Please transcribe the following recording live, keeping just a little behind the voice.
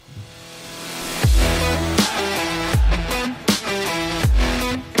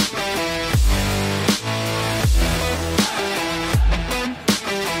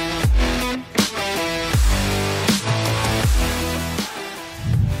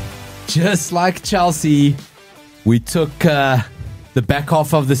Just like Chelsea, we took the back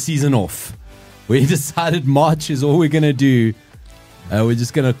half of the season off. We decided March is all we're going to do. We're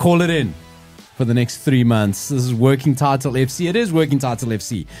just going to call it in for the next 3 months. This is Working Title FC. It is Working Title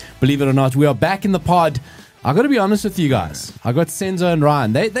FC. Believe it or not, we are back in the pod. I got to be honest with you guys. I got Senzo and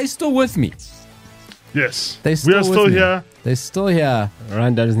Ryan. They still with me. Yes. We are still here. They're still here.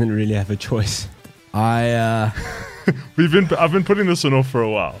 Ryan doesn't really have a choice. I've been putting this one off for a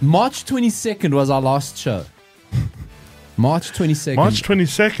while. March 22nd was our last show. March 22nd. March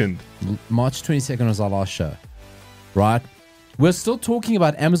 22nd? March 22nd was our last show. Right? We're still talking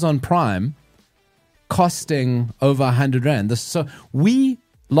about Amazon Prime costing over 100 Rand. So we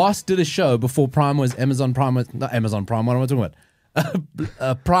last did a show before Prime was Amazon Prime. Not Amazon Prime. What am I talking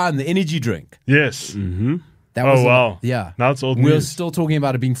about? Prime, the energy drink. Yes. Mm-hmm. Wow. Yeah. Now it's old news. We're still talking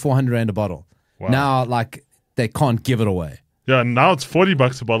about it being 400 Rand a bottle. Wow. Now, they can't give it away. Yeah, now it's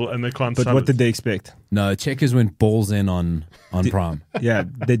 $40 a bottle and they can't sell it. But what did they expect? No, Checkers went balls in on Prime. Yeah,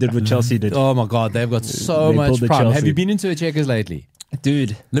 they did what Chelsea did. Oh my God, they've got so much Prime. Chelsea. Have you been into a Checkers lately?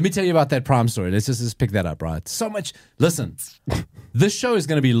 Dude. Let me tell you about that Prime story. Let's just pick that up, right? So much. Listen, this show is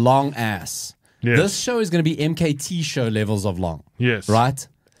going to be long ass. Yes. This show is going to be MKT show levels of long. Yes. Right?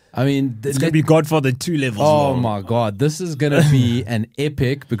 I mean, it's going to be Godfather 2 levels long. Oh my God. This is going to be an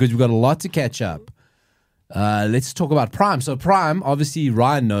epic because we've got a lot to catch up. Let's talk about Prime. So Prime, obviously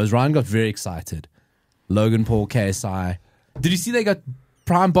Ryan knows. Ryan got very excited. Logan Paul, KSI. Did you see they got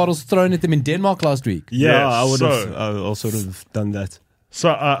Prime bottles thrown at them in Denmark last week? Yeah, Yes, I would have also have done that.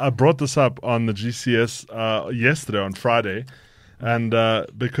 So I brought this up on the GCS yesterday on Friday. And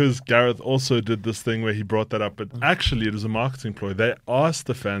because Gareth also did this thing where he brought that up, but actually it was a marketing ploy. They asked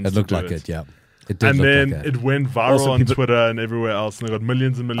the fans It looked to do like it. Yeah. It did And look then like that. it went viral Also, on people- Twitter and everywhere else, and they got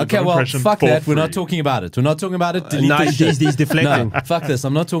millions and millions Okay, of well, impressions fuck for that. We're free. not talking about it. We're not talking about it. Delete No, this shit. he's deflecting. No, fuck this.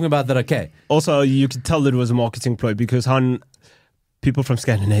 I'm not talking about that. Okay. Also, you could tell that it was a marketing ploy because people from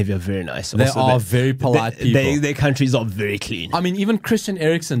Scandinavia are very nice. They Also, are very polite people. Their countries are very clean. I mean, even Christian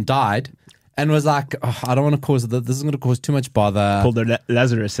Eriksen died and was like, I don't want to cause this is going to cause too much bother. Called the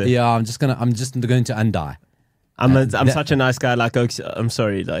Lazarus. Yeah, I'm just going to undie. I'm such a nice guy. I'm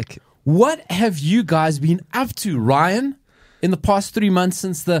sorry. What have you guys been up to, Ryan? In the past 3 months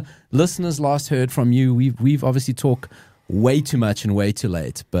since the listeners last heard from you, we've obviously talked way too much and way too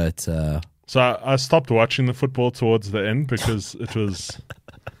late. But So I stopped watching the football towards the end because it was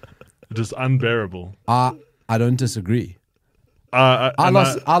unbearable. I don't disagree. I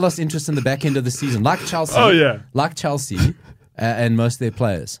lost interest in the back end of the season, like Chelsea. Oh, yeah. Like Chelsea and most of their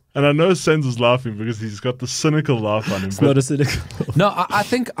players. And I know Senz is laughing because he's got the cynical laugh on him. It's not a cynical. No, I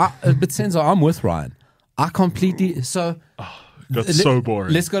think, but Senzo, I'm with Ryan. I completely, so. Got so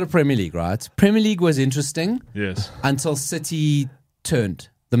boring. Let's go to Premier League, right? Premier League was interesting. Yes. Until City turned.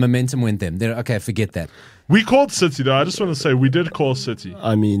 The momentum went them. Okay, forget that. We called City, though. I just want to say we did call City.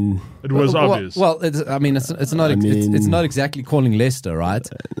 I mean, it was obvious. Well, it's not exactly calling Leicester, right?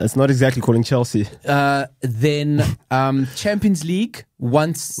 It's not exactly calling Chelsea. Then Champions League,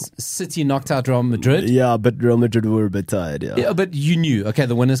 once City knocked out Real Madrid. Yeah, but Real Madrid were a bit tired. Yeah, but you knew. Okay,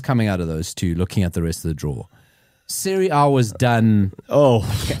 the winner's coming out of those two, looking at the rest of the draw. Serie A was done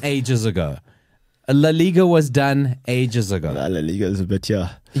ages ago. La Liga was done ages ago. La Liga is a bit,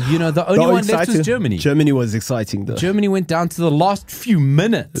 You know, the only one left was Germany. Germany was exciting, though. Germany went down to the last few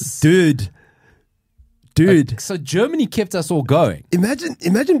minutes. Dude. So Germany kept us all going.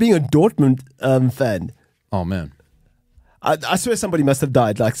 Imagine being a Dortmund fan. Oh, man. I swear somebody must have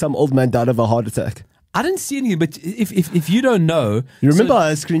died. Like some old man died of a heart attack. I didn't see anything, but if you don't know... You remember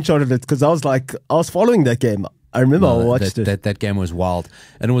I screenshotted it because I was following that game. I remember I watched it. That game was wild.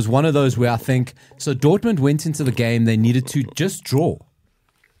 And it was one of those where I think... So Dortmund went into the game, they needed to just draw.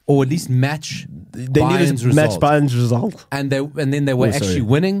 Or at least match Bayern's result. Match Bayern's result. And then they were actually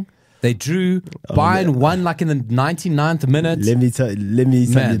winning. They drew. Bayern won like in the 99th minute. Let me tell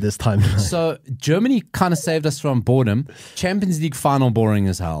you this time. So Germany kind of saved us from boredom. Champions League final boring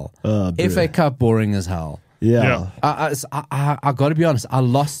as hell. FA Cup boring as hell. Yeah. I got to be honest. I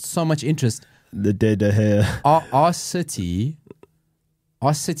lost so much interest. The dead hair. Our City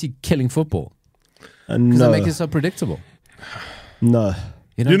killing football because No. they make it so predictable. No.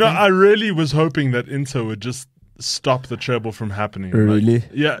 You know, I really was hoping that Inter would just stop the treble from happening. Really? Like,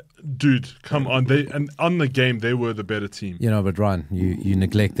 yeah, dude, come on. And on the game, they were the better team. You know, but Ryan, you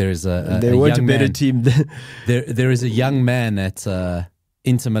neglect there is they weren't a better team. there is a young man at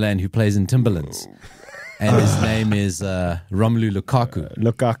Inter Milan who plays in Timberlands. And his name is Romelu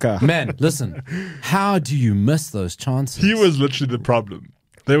Lukaku. Man, listen, how do you miss those chances? He was literally the problem.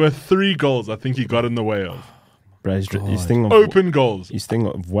 There were 3 goals I think he got in the way of. Bro, he's thinking of Open goals. He's thinking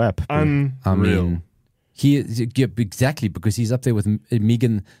of WAP. Bro. Unreal. I mean, exactly because he's up there with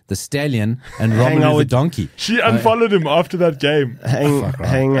Megan the Stallion and Robin the donkey. She unfollowed him after that game.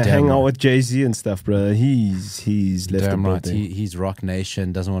 Hang out with Jay-Z and stuff, bro. He's left Damn the right. building. He's Rock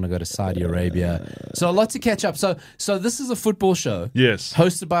Nation. Doesn't want to go to Saudi Arabia. So a lot to catch up. So this is a football show. Yes.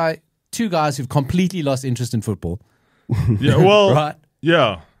 Hosted by two guys who've completely lost interest in football. Yeah. Well. Right.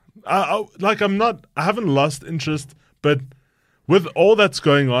 Yeah. I haven't lost interest, but with all that's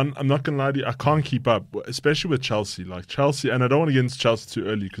going on, I'm not going to lie to you, I can't keep up, especially with Chelsea. Like Chelsea, and I don't want to get into Chelsea too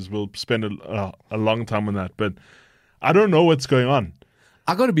early because we'll spend a long time on that, but I don't know what's going on.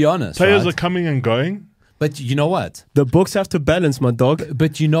 I got to be honest. Players right? are coming and going. But you know what? The books have to balance, my dog.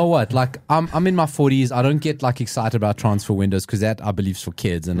 But you know what? Like I'm in my 40s. I don't get like excited about transfer windows because that I believe is for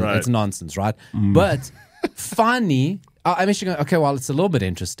kids and Right. it's nonsense, right? But finally, I'm actually going, okay, well, it's a little bit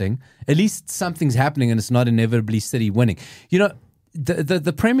interesting. At least something's happening and it's not inevitably City winning. You know,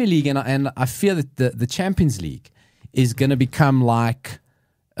 the Premier League and I fear that the Champions League is going to become like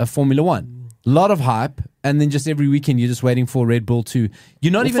a Formula One. A lot of hype, and then just every weekend you're just waiting for Red Bull to.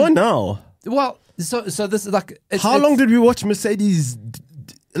 You're not even for now. Well, so this is like. How long did we watch Mercedes?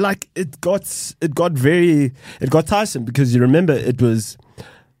 Like it got tiresome because you remember it was.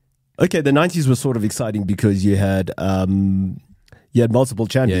 Okay, the 90s was sort of exciting because you had multiple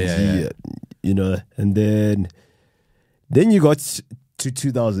champions, Yeah. you know, and then you got to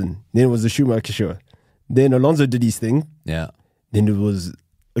 2000. Then it was the Schumacher show. Then Alonso did his thing. Yeah. Then it was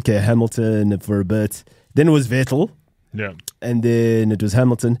Hamilton for a bit. Then it was Vettel, Yeah. and then it was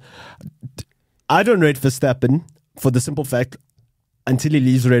Hamilton. I don't rate Verstappen for the simple fact until he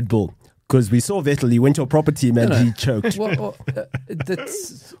leaves Red Bull. Because we saw Vettel, he went to a proper team and he choked. Well,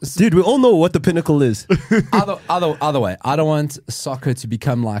 that's Dude, we all know what the pinnacle is. other way. I don't want soccer to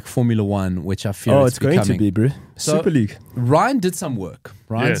become like Formula One, which I fear It's going to be, bro. So, Super League. Ryan did some work.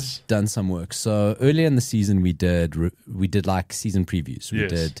 Ryan's Yes. done some work. So earlier in the season, we did like season previews. We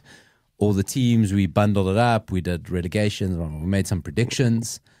Yes. did all the teams. We bundled it up. We did relegations. We made some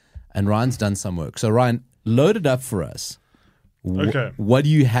predictions, and Ryan's done some work. So Ryan, load it up for us. Okay. What do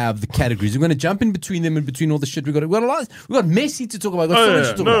you have? The categories. We're going to jump in between them and between all the shit we got. We got a lot. We got Messi to talk about. We got so much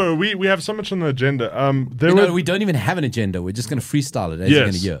to talk about. No, we have so much on the agenda. We don't even have an agenda. We're just going to freestyle it as you're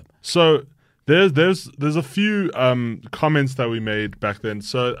going to hear. So there's a few comments that we made back then.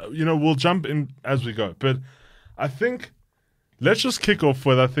 So we'll jump in as we go. But I think let's just kick off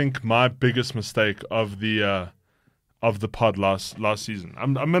with my biggest mistake of the pod last season.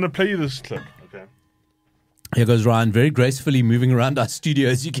 I'm going to play you this clip. Okay. Here goes Ryan, very gracefully moving around our studio,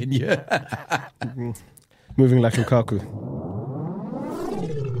 as you can hear. Moving like Lukaku.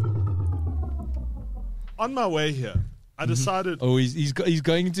 On my way here, I decided Oh, he's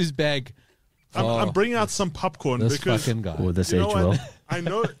going into his bag. I'm bringing out some popcorn This because fucking guy. Oh, this you age know well. what? I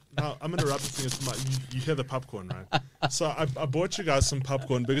know. Now, I'm gonna rub this thing into my. You hear the popcorn, right? So I bought you guys some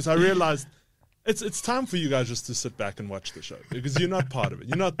popcorn because I realized it's time for you guys just to sit back and watch the show because you're not part of it.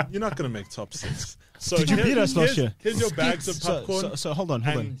 You're not gonna make top 6. So Did you beat us last year? Here's your bags of popcorn. So hold on.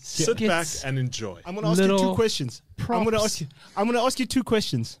 and sit back Skits. and enjoy. I'm going to ask you Little two questions. I'm going to ask you two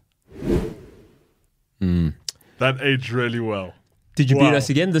questions. That aged really well. Did you Wow. beat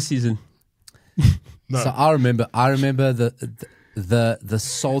us again this season? No. So I remember the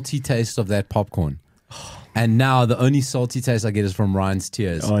salty taste of that popcorn. And now the only salty taste I get is from Ryan's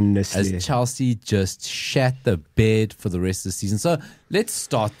tears. Honestly. As Chelsea just shat the bed for the rest of the season. So let's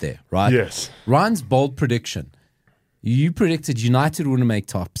start there, right? Yes. Ryan's bold prediction. You predicted United wouldn't make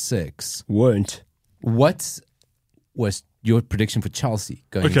top 6. Weren't. What was your prediction for Chelsea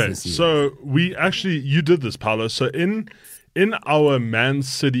going into Okay, the season? so you did this, Paolo. So in our Man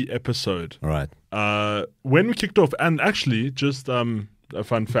City episode, All right. when we kicked off, and actually, just a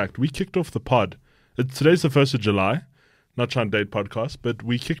fun fact, we kicked off the pod. Today's the 1st of July, not trying to date podcast, but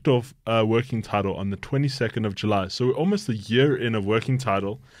we kicked off a working title on the 22nd of July. So we're almost a year in of working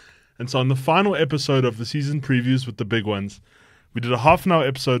title. And so on the final episode of the season previews with the big ones, we did a half-an-hour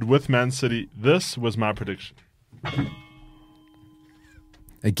episode with Man City. This was my prediction.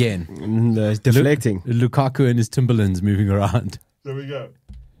 Again, Deflecting. Lukaku and his Timberlands moving around. There we go.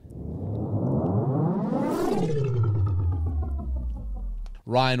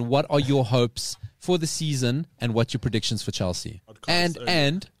 Ryan, what are your hopes for the season and what's your predictions for Chelsea?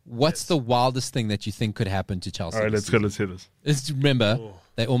 And what's the wildest thing that you think could happen to Chelsea? All right, let's go. Let's hear this. Remember,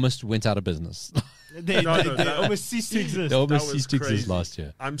 they almost went out of business. They No, almost ceased to exist. They almost was ceased to exist crazy. last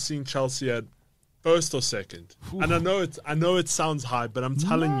year. I'm seeing Chelsea at first or second, and I know it sounds high, but I'm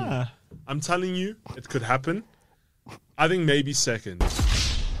telling you, it could happen. I think maybe second,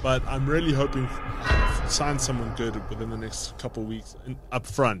 but I'm really hoping sign someone good within the next couple of weeks up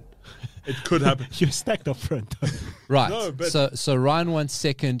front. It could happen. You're stacked up front. Right. No, but- so Ryan wants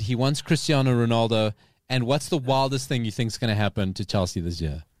second. He wants Cristiano Ronaldo. And what's the wildest thing you think is going to happen to Chelsea this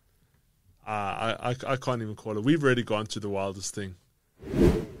year? I can't even call it. We've already gone to the wildest thing.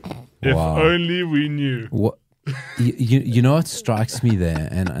 If Wow. only we knew. What you know what strikes me there,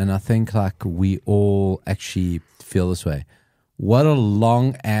 and I think like we all actually feel this way. What a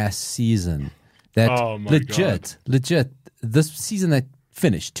long ass season! That Oh my legit. This season that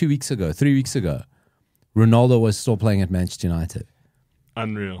finished 3 weeks ago, Ronaldo was still playing at Manchester United.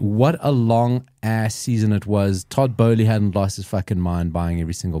 Unreal. What a long ass season it was. Todd Bowley hadn't lost his fucking mind buying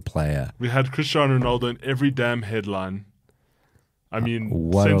every single player. We had Cristiano Ronaldo in every damn headline. I mean,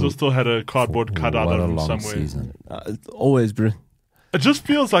 what Senzo a- still had a cardboard cutout What of a him long somewhere. season. Always, bro. It just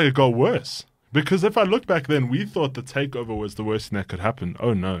feels like it got worse. Because if I look back then, we thought the takeover was the worst thing that could happen.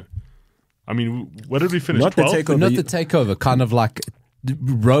 Oh, no. I mean, what did we finish? Not the 12th? takeover. Not the takeover, kind of like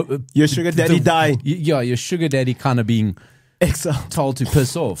Your sugar daddy dying. Yeah, your sugar daddy kind of being Exile. told to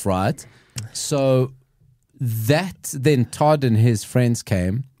piss off, right? So that then Todd and his friends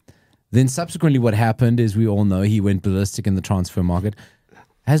came. Then subsequently what happened is we all know he went ballistic in the transfer market.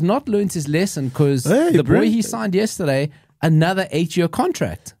 Has not learned his lesson because Hey, the bro. boy he signed yesterday, another 8-year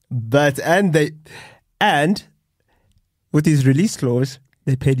contract. But and with his release clause,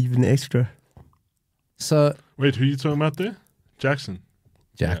 they paid even extra. So Wait, who are you talking about there? Jackson.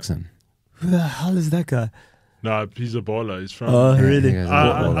 Jackson. Who the hell is that guy? No, he's a baller. He's from. Oh, Yeah, really? he has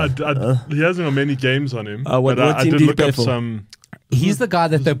a he hasn't got many games on him. What but I team did did he look play up for? some. He's the guy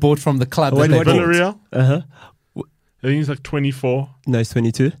that they bought from the club What- that they what- bought. Villarreal. Uh-huh. I think he's like 24, No, he's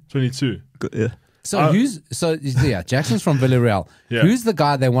 22. 22. Good, yeah. So yeah, Jackson's from Villarreal. Yeah. Who's the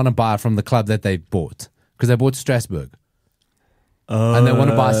guy they want to buy from the club that they bought? Because they bought Strasbourg. And they want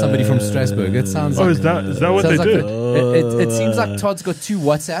to buy somebody from Strasbourg. It sounds Oh, like is that what they sounds like did? it seems like Todd's got two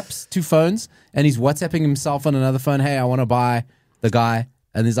WhatsApps, two phones, and he's WhatsApping himself on another phone. Hey, I want to buy the guy,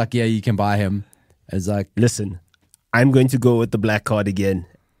 and he's like, yeah, you can buy him. It's like, Listen, I'm going to go with the black card again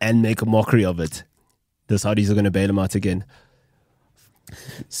and make a mockery of it. The Saudis are going to bail him out again.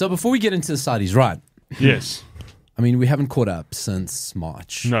 so before we get into the Saudis, right? Yes. I mean, we haven't caught up since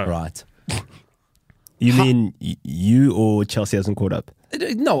March, No. right? You mean you or Chelsea hasn't caught up?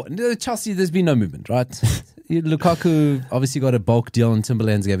 No, Chelsea, there's been no movement, right? Lukaku obviously got a bulk deal and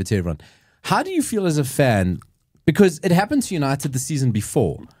Timberlands gave it to everyone. How do you feel as a fan? Because it happened to United the season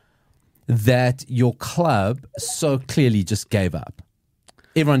before that your club so clearly just gave up.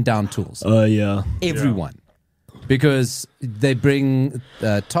 Everyone down tools. Oh, yeah. Everyone. Because they bring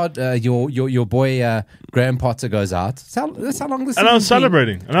Todd, your boy Graham Potter goes out. That's how long this And I was season's been.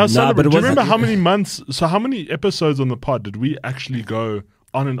 celebrating. And I was Nah, celebrating. but it Do you wasn't- remember how many months? So how many episodes on the pod did we actually go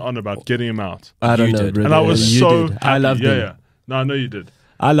on and on about getting him out? I don't You know, did. brother. And I was You so did. happy. I loved yeah, him. yeah. No, I know you did.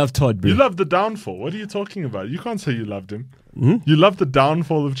 I love Todd, bro. You loved the downfall. What are you talking about? You can't say you loved him. You loved the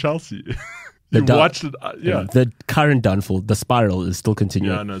downfall of Chelsea. You down- watched it. Yeah. The current downfall, the spiral is still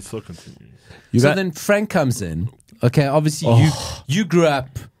continuing. Yeah, no, it's still continuing. So then Frank comes in. Okay, obviously you grew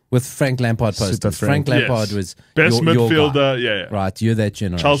up with Frank Lampard Super posters. Frank. Frank Lampard Yes. was Best your midfielder. guy, Yeah. right? You're that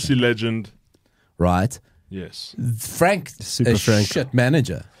generation, Chelsea legend. right? Yes. Frank, Super a Frank. shit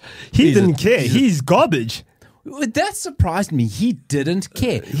manager. He He's a- didn't care. He's garbage. That surprised me. He didn't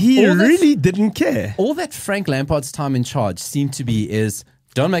care. He All that- really didn't care. all that Frank Lampard's time in charge seemed to be is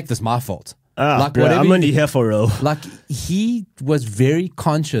don't make this my fault. Like, I'm only here for real. Like he was very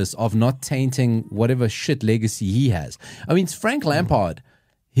conscious of not tainting whatever shit legacy he has. I mean, it's Frank Lampard.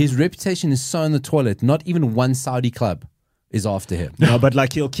 His reputation is so in the toilet. Not even one Saudi club is after him No, but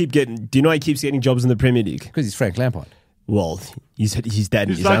like he'll keep getting. Do you know he keeps getting jobs in the Premier League? because he's Frank Lampard. Well, he's dad and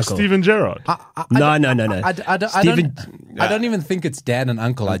He's his like uncle. Steven Gerrard. No. I Steven- don't even think it's dad and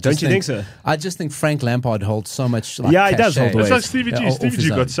uncle. I Don't just you think so? I just think Frank Lampard holds so much. Like, Yeah, he does hold cachet. weight. It's like Stevie G. Yeah, off Stevie his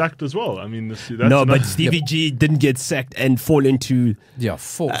G own. got sacked as well. I mean, that's No, but another- Stevie G didn't get sacked and fall into, Yeah,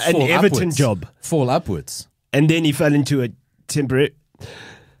 fall Everton upwards. job. Fall upwards. and then he fell into a temporary.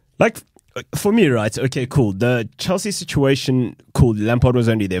 Like for me, right? Okay, cool. The Chelsea situation, cool. Lampard was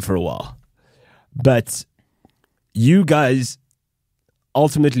only there for a while, but you guys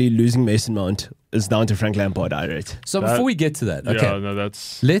ultimately losing Mason Mount is down to Frank Lampard, I rate. So That- before we get to that, okay, Yeah, no,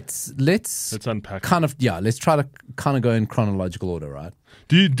 that's let's unpack. kind of let's try to kind of go in chronological order, right?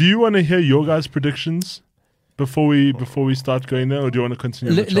 Do you want to hear your guys' predictions before we start going there, or do you want to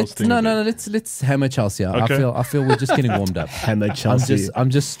continue? with the Chelsea thing a bit? let's hammer Chelsea. Okay. I feel we're just getting warmed up. Hammer Chelsea. I'm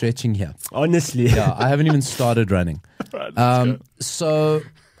just stretching here. Honestly, Yeah, I haven't even started running. Right, let's go. So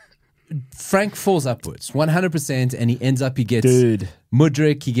Frank falls upwards 100%, and he ends up. He gets Dude.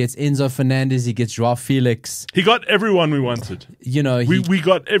 Mudryk, he gets Enzo Fernandez, he gets Joao Felix. He got everyone we wanted. You know, We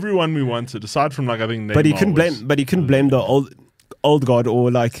got everyone we wanted, aside from like I think Neymar. But he couldn't blame the old god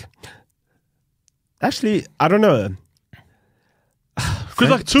or like. Actually, I don't know. Because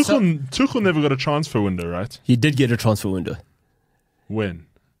like Tuchel never got a transfer window, right? He did get a transfer window. When?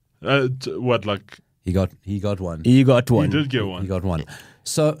 What like? he got one. He got one. He did get one. He got one.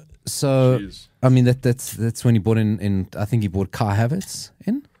 So Jeez. I mean that's when he bought in. I think he bought Kai Havertz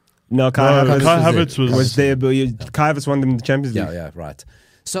in. No, Kai Kai Havertz Havertz was there, but Kai Havertz won them the Champions League. Yeah, right.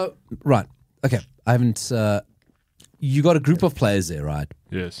 So right, okay. I haven't. You got a group of players there, right?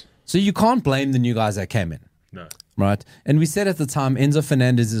 Yes. So you can't blame the new guys that came in. No. Right, and we said at the time Enzo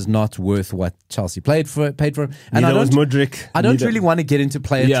Fernandez is not worth what Chelsea paid for. And Neither was Mudryk. I don't really want to get into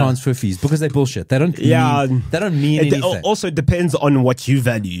player transfer fees because they're bullshit. They don't. They don't mean anything. Also, it depends on what you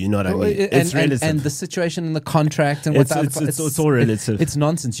value. You know what I mean? It's relative. And the situation in the contract and it's all relative. It's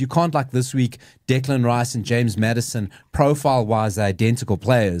nonsense. You can't like this week Declan Rice and James Maddison profile wise they're identical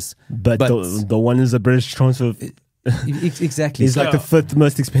players, but the one is a British transfer. Exactly. He's like the fifth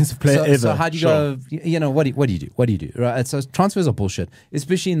most expensive player ever. So how do you go? You know, what do you do? What do you do? Right. So transfers are bullshit,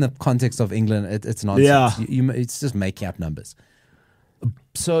 especially in the context of England. It's nonsense. Yeah. It's just making up numbers.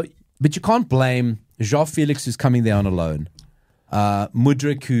 So, but you can't blame Joao Felix who's coming there on a loan,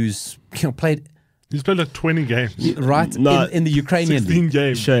 Mudryk who's played. He's played like 20 games. Right in the Ukrainian 16 league.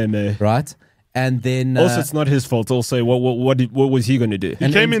 games. Shame, eh? Right. And then also, it's not his fault. Also, what was he going to do?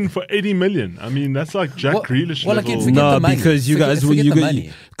 He came in for 80 million. I mean, that's like Jack Grealish well, level. forget the money.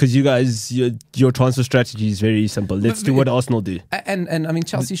 Because you guys, your transfer strategy is very simple. Let's do what Arsenal do. And I mean,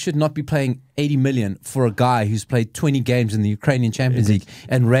 Chelsea should not be paying 80 million for a guy who's played 20 games in the Ukrainian Champions League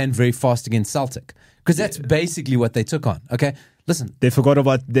and ran very fast against Celtic. Because that's basically what they took on. Okay, listen. They forgot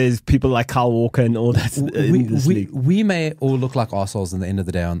about there's people like Kyle Walker and all that in this league. We may all look like arseholes in the end of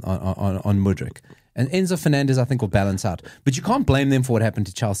the day on Mudryk. And Enzo Fernandez, I think, will balance out. But you can't blame them for what happened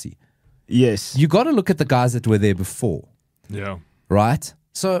to Chelsea. Yes. You got to look at the guys that were there before. Yeah. Right?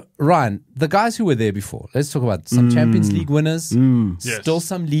 So, Ryan, the guys who were there before, let's talk about some Champions League winners. Yes. Still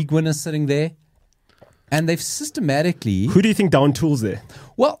some league winners sitting there. And they've systematically... Who do you think down tools there?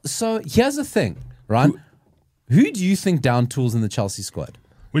 Well, so here's the thing, Ryan. Who do you think down tools in the Chelsea squad?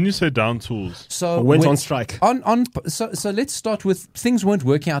 When you say down tools... So went on strike. So let's start with... Things weren't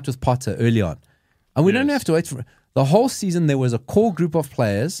working out with Potter early on. And we don't have to wait for... The whole season, there was a core group of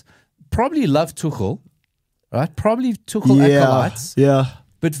players, probably loved Tuchel, right? Probably Tuchel acolytes. Yeah.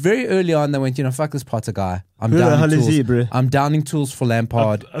 But very early on, they went, fuck this Potter guy. Who the hell is he, bro? I'm downing tools for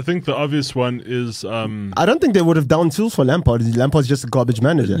Lampard. I think the obvious one is... I don't think they would have downed tools for Lampard. Lampard's just a garbage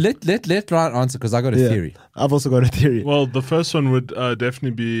manager. Let Ryan answer, because I got a theory. I've also got a theory. Well, the first one would definitely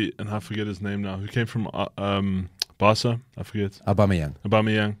be, and I forget his name now, who came from Barca. I forget.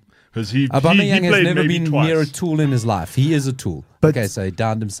 Aubameyang. Because Aubameyang has never been twice. near a tool in his life. He is a tool. Okay, so he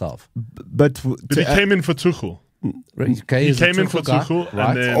downed himself. But he came in for Tuchel. Okay, he came in for guy, Tuchel, right?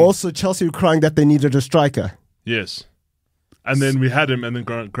 and then also Chelsea were crying that they needed a striker. Yes, and then we had him, and then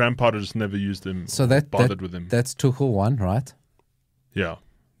Graham Potter just never used him. So bothered with him. That's Tuchel one, right? Yeah.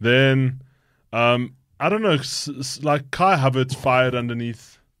 Then I don't know, like Kai Havertz fired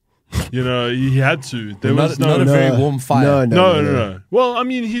underneath. He had to. There was not a very warm fire. No. Well, I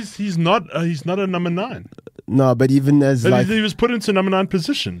mean, he's not a number 9. No, but even as he was put into number 9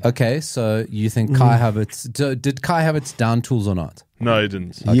 position. Okay, so you think Kai Havertz did Kai Havertz down tools or not? No, he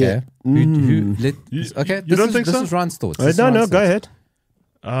didn't. Okay, Yeah. you don't think so? This is Ryan's thoughts. No, go ahead.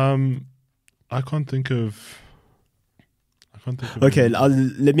 I can't think of. Okay,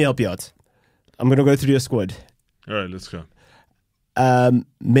 let me help you out. I'm gonna go through your squad. All right, let's go.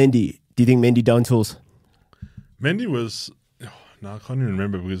 Mendy. Do you think Mendy down tools? Mendy was. No, I can't even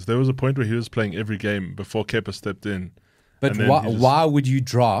remember because there was a point where he was playing every game before Kepa stepped in. But why would you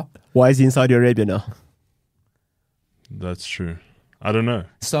drop? Why is he in Saudi Arabia now? That's true. I don't know.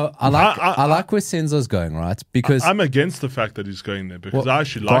 So I like where Senzo's going, right? Because I'm against the fact that he's going there because I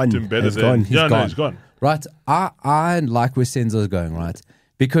actually liked him better than. He's gone. He's gone. Right. I like where Senzo's going, right?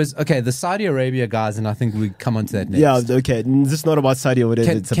 Because, okay, the Saudi Arabia guys, and I think we come on to that next. Yeah, okay. This is not about Saudi or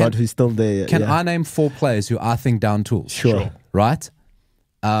whatever. It's about who's still there. Can I name 4 players who I think down tools? Sure. Right?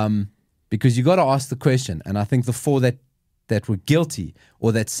 Because you got to ask the question, and I think the 4 that were guilty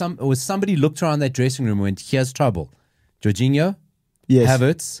or that somebody looked around that dressing room and went, here's trouble. Jorginho, yes.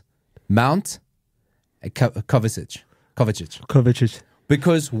 Havertz, Mount, and Kovacic.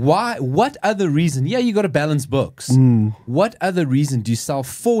 Because why? What other reason? Yeah, you got to balance books. What other reason do you sell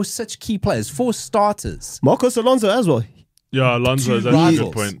 4 such key players, 4 starters? Marcos Alonso as well. Yeah, Alonso is two actually a rivals.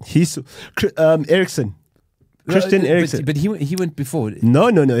 good point. He's Ericsson. Christian Eriksen. But he went before. No.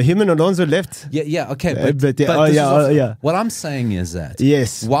 Him and Alonso left. Yeah, okay. But But yeah, this is also- yeah. What I'm saying is that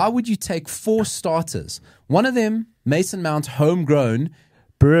Yes. why would you take 4 starters? One of them, Mason Mount, homegrown,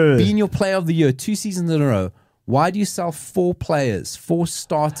 Bro. being your player of the year 2 seasons in a row. Why do you sell 4 players, 4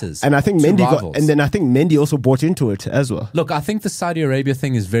 starters? And I think to Mendy rivals? and then I think Mendy also bought into it as well. Look, I think the Saudi Arabia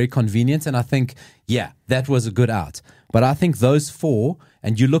thing is very convenient, and I think, yeah, that was a good out. But I think those 4,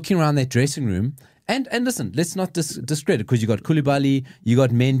 and you're looking around that dressing room, and listen, let's not discredit, because you got Koulibaly, you got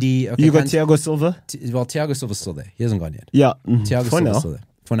Mendy. Okay, You got Thiago Silva. Well, Thiago Silva's still there. He hasn't gone yet. Yeah. Thiago For Silva's now. still there.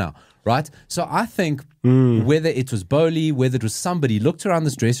 For now, right? So I think whether it was Bowley, whether it was somebody, looked around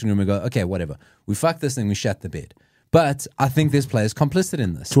this dressing room and go, okay, whatever. We fucked this thing, we shat the bed. But I think there's players complicit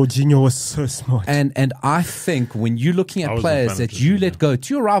in this. Jorginho was so smart. And I think when you're looking I at was a players fan of that you Jorginho. let go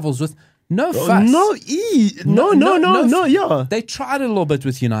to your rivals with no fuss. No, yeah. They tried a little bit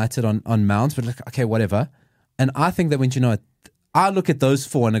with United on Mount, but like, okay, whatever. And I think that when you know it, I look at those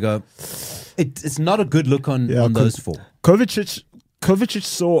 4 and I go, it's not a good look on those 4. Kovacic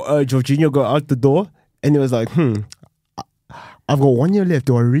saw Jorginho go out the door and he was like, I've got 1 year left.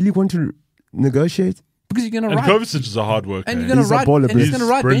 Do I really want to negotiate? Because you're going to And ride. Kovacic is a hard worker. And you're eh? going He's to a ride, baller, and he's bro. going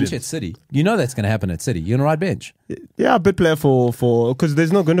to ride Brilliant. bench at City. You know that's going to happen at City. You're going to ride bench. Yeah, a bit player for because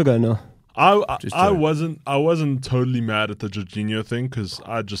there's no Gundogan now. I wasn't totally mad at the Jorginho thing because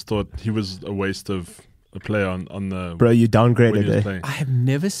I just thought he was a waste of a player on the Bro, you when he downgraded was eh? playing. I have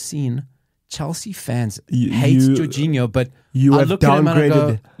never seen Chelsea fans You- hate you- Jorginho, but you I have look at him and I go,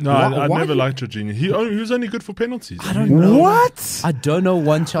 downgraded. No, I why never you- liked Jorginho. He was only good for penalties. I don't know. What? I don't know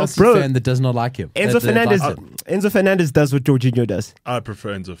one Chelsea Bro, fan that does not like him. Enzo that Fernandez. likes him. Enzo Fernandez does what Jorginho does. I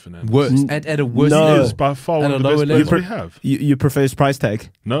prefer Enzo Fernandez. Worse. At a worse No. He level. is by far At one a of the lower best level. players we have. You prefer his price tag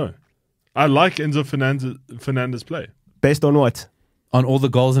No, I like Enzo Fernandez play. based on what? On all the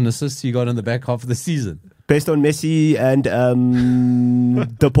goals and assists you got in the back half of the season. Based on Messi and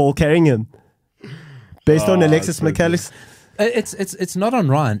DePaul carrying him. Based on Alexis so good. McAllister. It's not on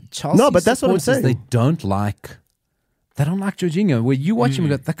Ryan. Chelsea No, but that's what I'm supporters, saying. They don't like Jorginho. Where you watch him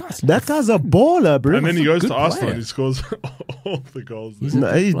and go, That guy's a baller, bro. And then he goes good to Arsenal player. and he scores all the goals. He's there. a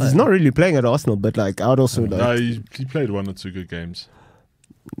No, good he's player. not really playing at Arsenal, but like I would also like. No, he played 1 or 2 good games.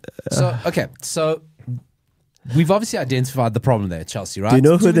 So we've obviously identified the problem there at Chelsea, right? Do you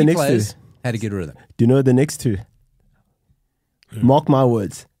know Too who the many next players, is? How to get rid of them. Do you know the next 2? Mark my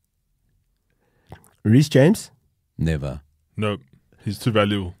words. Reece James. Never. No, he's too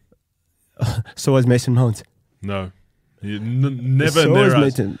valuable. So was Mason Mount. No, he never So near is us.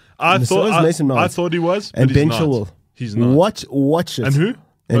 Mason. I so thought is Mason Mount. I thought he was, And but Ben he's Chilwell. not. He's not. Watch it. And who?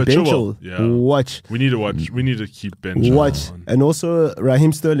 And Oh, Ben Chilwell. Chilwell. Yeah. Watch. We need to watch. We need to keep Ben Chilwell Watch. on. And also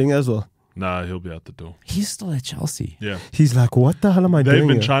Raheem Sterling as well. Nah, he'll be out the door. He's still at Chelsea. Yeah, He's like, what the hell am I they've doing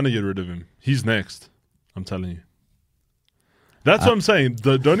been here? trying to get rid of him. He's next. I'm telling you. That's what I'm saying.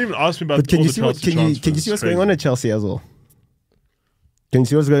 Don't even ask me about. But can all you the see what Chelsea can you transfers. see what's It's going on crazy. at Chelsea as well? Can you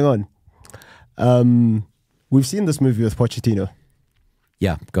see what's going on? We've seen this movie with Pochettino.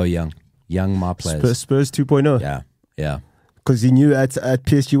 Yeah, go young. Young, my players. Spurs 2.0. Yeah. Because he knew at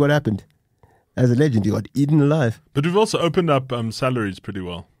PSG what happened. As a legend, he got eaten alive. But we've also opened up salaries pretty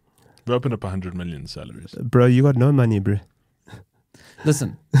well. We've opened up 100 million salaries. Bro, you got no money, bro.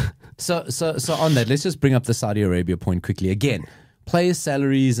 Listen, so on that, let's just bring up the Saudi Arabia point quickly. Again, players'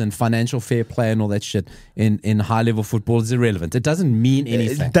 salaries and financial fair play and all that shit in high-level football is irrelevant. It doesn't mean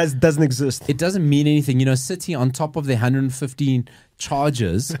anything. It doesn't exist. It doesn't mean anything. You know, City on top of their 115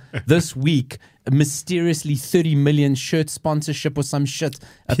 charges this week, mysteriously 30 million shirt sponsorship or some shit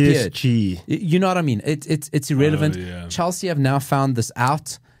appeared. PSG. You know what I mean? It's irrelevant. yeah. Chelsea have now found this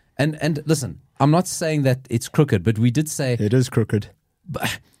out. And listen, I'm not saying that it's crooked, but we did say, It is crooked.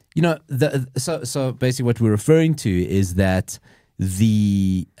 you know, so basically what we're referring to is that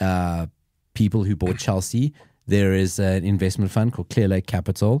the people who bought Chelsea, there is an investment fund called Clear Lake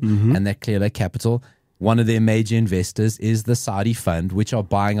Capital, and that Clear Lake Capital, one of their major investors is the Saudi fund, which are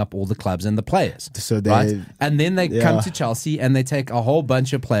buying up all the clubs and the players. So right? they- And then they yeah. come to Chelsea and they take a whole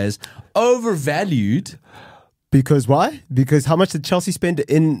bunch of players overvalued. Because why? Because how much did Chelsea spend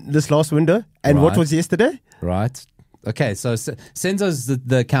in this last window? And what Right. was yesterday? Right. Okay, so Senzo's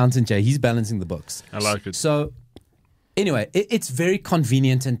the accountant, Jay. He's balancing the books. I like it. So, anyway, it's very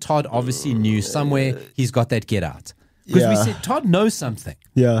convenient, and Todd obviously knew somewhere he's got that get out. Because we Yeah. said, Todd knows something.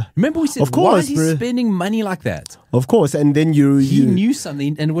 Yeah. Remember we said, Of why course, is he bro. spending money like that? Of course. And then you He knew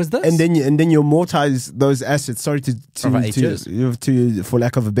something, and it was this. and then you amortize those assets. Sorry Over 8 years. to for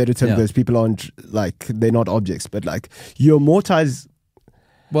lack of a better term, Yeah. because people aren't like they're not objects, but like you amortize.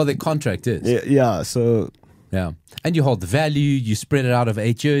 well, the contract is. Yeah. So Yeah. And you hold the value, you spread it out over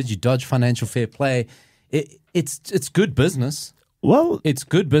 8 years, you dodge financial fair play. It's good business. Well, It's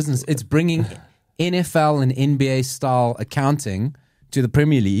good business. It's bringing NFL and NBA style accounting to the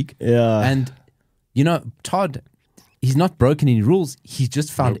Premier League. Yeah. And, Todd, he's not broken any rules. He's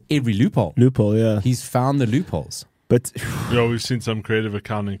just found every loophole. yeah. He's found the loopholes. But We've seen some creative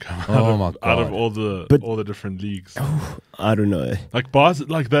accounting come Oh my out of God. all the different leagues. I don't know. Like Barca,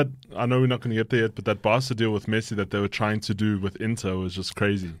 like that. I know we're not going to get there yet, but that Barca deal with Messi that they were trying to do with Inter was just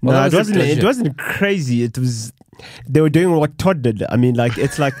crazy. Well, No, that was it wasn't crazy. It was they were doing what Todd did. I mean, like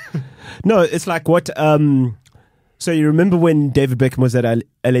it's like no, it's like what. So you remember when David Beckham was at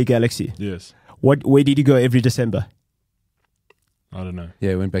LA Galaxy? Yes, Where did he go every December? I don't know.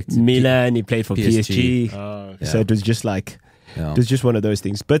 Yeah, he went back to Milan. He played for PSG. PSG. Okay. So it was just like Yeah. it was just one of those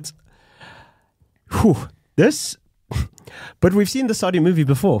things. But but we've seen the Saudi movie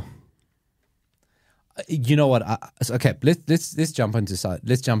before. You know what? Okay, let's jump into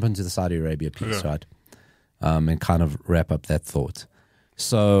the Saudi Arabia piece, Okay. right? And kind of wrap up that thought.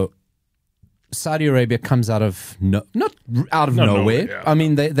 So, Saudi Arabia comes out of not out of nowhere. yeah. I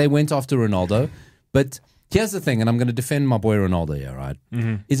mean, they went after Ronaldo, but here's the thing, and I'm going to defend my boy Ronaldo here, right?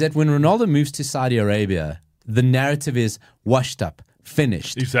 Is that when Ronaldo moves to Saudi Arabia, the narrative is washed up,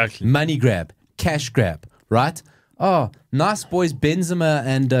 finished, Exactly. money grab, cash grab, right? Oh, nice boys Benzema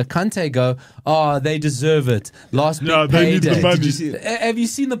and Kante go, oh, they deserve it. Last big No, they need payday. the money. Did you see- Have you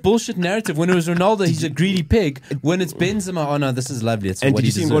seen the bullshit narrative? When it was Ronaldo, he's a greedy pig. When it's Benzema, oh no, this is lovely. It's And what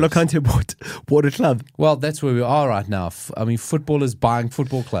did he you see N'Golo deserves. Kante bought a club? Well, that's where we are right now. I mean, footballers buying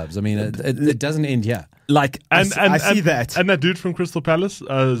football clubs. I mean, it doesn't end here. Like I see that. And that dude from Crystal Palace,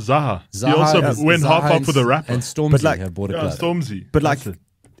 Zaha. He Zaha also and- went half Zaha up with a rapper. And Stormzy But like- have bought a Yeah, club. Stormzy. But like- That's it.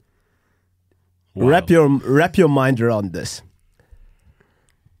 Wrap your mind around this.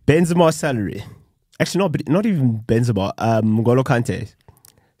 Benzema's salary, actually not even Benzema. N'Golo Kante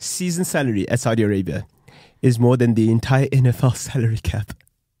season salary at Saudi Arabia is more than the entire NFL salary cap.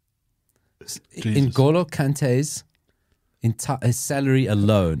 In N'Golo Kante's entire salary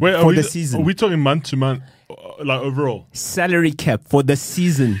alone. Wait, for the season. Are we talking month to month, like overall? Salary cap for the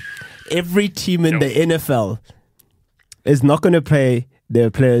season. Every team in the NFL is not going to pay their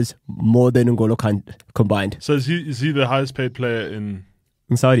players more than N'Golo Kante combined. So is he the highest paid player in?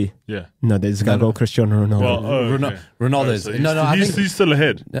 In Saudi, Yeah. no, there's a guy called Cristiano Ronaldo. Well, okay. Ronaldo's. So No, I think he's still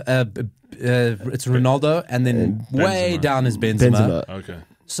ahead. it's Ronaldo, and then way Benzema. down is Benzema. Benzema. Okay.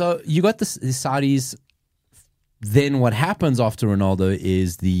 So you got the Saudis. Then what happens after Ronaldo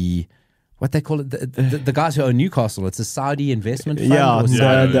is what they call it, the guys who own Newcastle. It's a Saudi investment fund. Yeah, or the-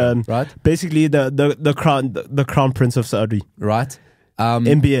 Saudi, the- right, basically the crown prince of Saudi, right.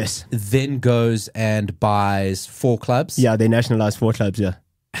 MBS. Then goes and buys 4 clubs. Yeah, they nationalized 4 clubs. Yeah,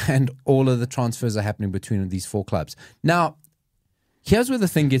 And all of the transfers are happening between these 4 clubs. Now, here's where the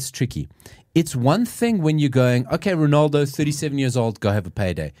thing gets tricky. It's one thing when you're going, okay, Ronaldo, 37 years old, go have a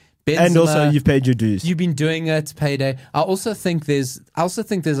payday. Benzema, and also you've paid your dues. you've been doing it, payday. I also think there's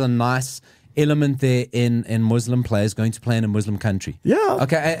a nice element there in Muslim players going to play in a Muslim country. Yeah.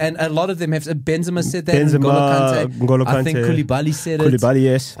 Okay, and a lot of them have. Benzema said that. Benzema, N'Golo I think Kante, Koulibaly said it. Koulibaly,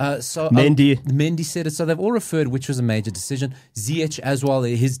 yes. Mendy said it. So they've all referred, which was a major decision. Ziyech as well.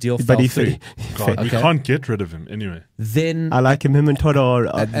 His deal fell But through. God, we Okay. can't get rid of him anyway. Then I like him and Todd are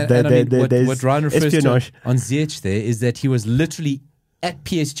and I mean, there's what Ryan refers espionage. to on Ziyech there is that he was literally at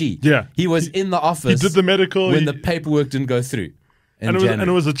PSG. Yeah. He was in the office. He did the medical. when the paperwork didn't go through. in and it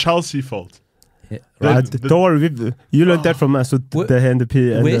January. was a Chelsea fault. Yeah, Right, The- don't worry. You learned that from us with Where- the hand, the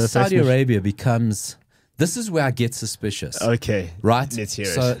P, and Where the Saudi fascination. Arabia becomes, this is where I get suspicious. Okay, Right? Let's hear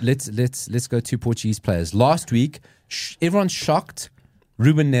so it. let's go to Portuguese players. Last week, everyone's shocked.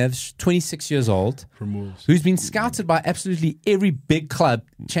 Ruben Neves, 26 years old, From Wolves. who's been scouted by absolutely every big club,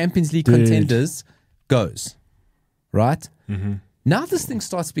 Champions League Dude. contenders, goes. Right? Mm-hmm. Now this thing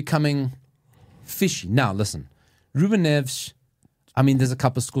starts becoming fishy. Now listen, Ruben Neves, I mean, there's a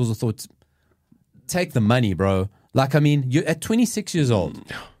couple of schools of thought. Take the money, bro. Like, I mean, you're at 26 years old.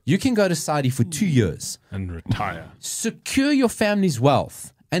 You can go to Saudi for 2 years, And retire. secure your family's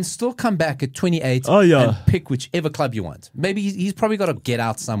wealth, and still come back at 28 Oh, yeah. and pick whichever club you want. Maybe he's probably got to get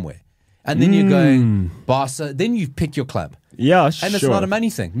out somewhere. And then you're going Barca, then you pick your club. Yeah, And it's not a money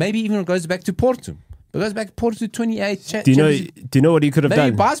thing. Maybe even it goes back to Porto. It goes back to Porto 28. Do you know what he could have Maybe he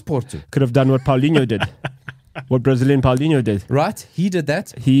done? buys Porto. Could have done what Paulinho did. What Brazilian Paulinho did. Right? He did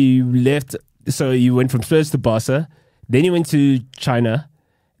that. He left, so he went from Spurs to Barca, then he went to China,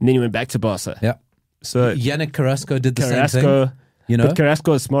 and then he went back to Barca. Yeah. So Yannick Carrasco did the same Carrasco, thing. You know? but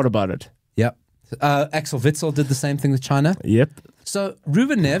Carrasco is smart about it. Yep. Axel Witsel did the same thing with China. Yep. So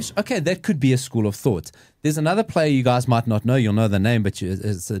Ruben Neves, okay, that could be a school of thought. There's another player you guys might not know. You'll know the name, but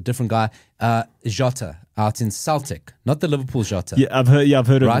it's a different guy. Jota out in Celtic, not the Liverpool Jota. Yeah, I've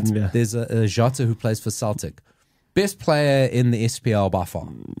heard Right? of him. Yeah. There's a Jota who plays for Celtic. Best player in the SPL by far.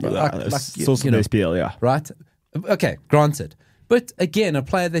 Source of the SPL, yeah. Right? Okay, granted. But again, a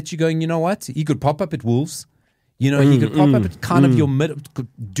player that you're going, you know what? He could pop up at Wolves. He could pop up at kind of your could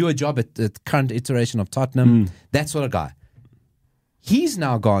do a job at the current iteration of Tottenham. That sort of guy. He's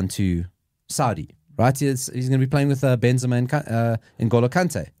now gone to Saudi, right? He's going to be playing with Benzema and N'Golo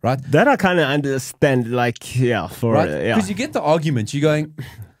Kante, right? That I kind of understand, like, yeah, for Right? yeah. Because you get the argument. You're going,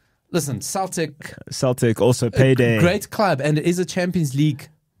 listen, Celtic also payday. great club, and it is a Champions League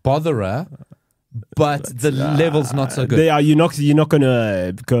botherer, but the level's not so good. You're not going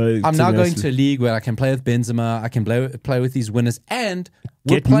to go. I'm now going to a league where I can play with Benzema, I can play with these winners, and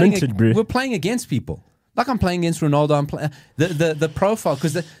Get minted, bro. we're playing against people. Like I'm playing against Ronaldo. I'm playing the profile,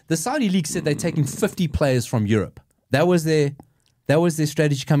 because the Saudi league said they're taking 50 players from Europe. That was their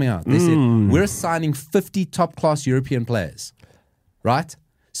strategy coming out. They said we're signing 50 top class European players, right?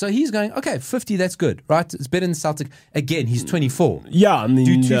 So he's going, okay, 50, that's good, right? It's better than Celtic. Again, he's 24. Yeah, I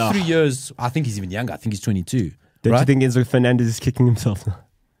mean, Do 2-3 years. I think he's even younger. I think he's 22. Don't right? you think Enzo Fernandez is kicking himself?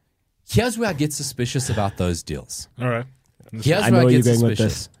 Here's where I get suspicious about those deals. All right. Here's I where know I where get you're going with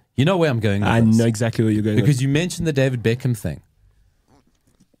suspicious. this. You know where I'm going with I this. know exactly where you're going Because you mentioned the David Beckham thing.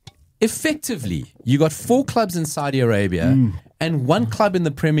 Effectively, you got 4 clubs in Saudi Arabia and 1 club in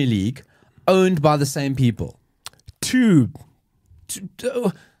the Premier League owned by the same people. Two.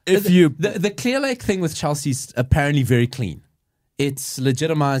 If The Clear Lake thing with Chelsea is apparently very clean. It's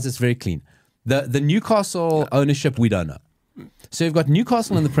legitimized. It's very clean. The Newcastle ownership, we don't know. So you've got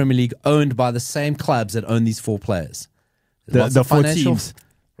Newcastle in the Premier League owned by the same clubs that own these 4 players. Lots the of 4 financial- teams.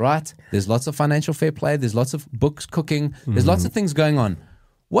 Right? There's lots of financial fair play. There's lots of books cooking. There's lots of things going on.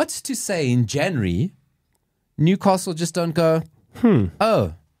 What's to say in January, Newcastle just don't go,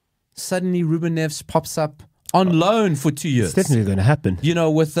 oh, suddenly Ruben Neves pops up on loan for 2 years. It's definitely going to happen.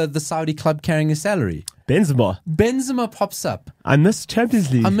 With the Saudi club carrying his salary. Benzema pops up. I miss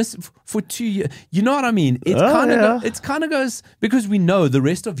Champions League. I miss for 2 years. You know what I mean? It kind of goes, because we know the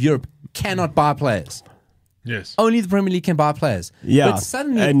rest of Europe cannot buy players. Yes. Only the Premier League can buy players. Yeah, But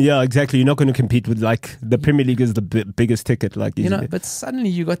suddenly, and yeah, exactly. You're not going to compete with, like, the Premier League is the biggest ticket, like, easily. but suddenly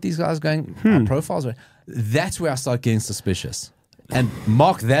you got these guys going, our profiles are. That's where I start getting suspicious. And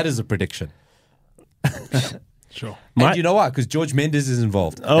mark that as a prediction. Sure. And you know why? Because George Mendes is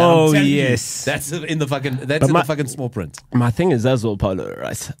involved. And I'm Oh, telling you, yes. that's in the fucking. That's But in my- the fucking small print. My thing is as well, Paulo,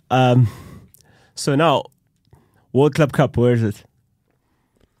 right? So now, World Club Cup, where is it?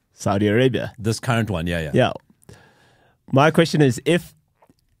 Saudi Arabia. This current one, yeah. Yeah. My question is, if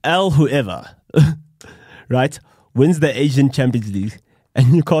whoever, right, wins the Asian Champions League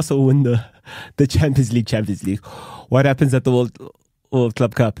and Newcastle win the Champions League, what happens at the World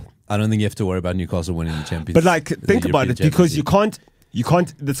Club Cup? I don't think you have to worry about Newcastle winning the Champions. But, like, the think about European it, because Champions you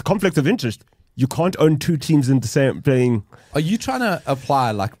can't. There's conflict of interest. You can't own 2 teams in the same playing. League. Are you trying to apply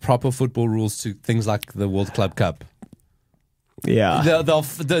like proper football rules to things like the World Club Cup? Yeah. They'll don't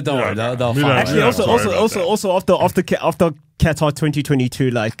worry. They'll we find don't- out. Actually, Yeah, sorry about also after Qatar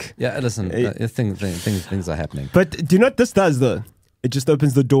 2022, like. Yeah, listen, things are happening. But do you know what this does though? It just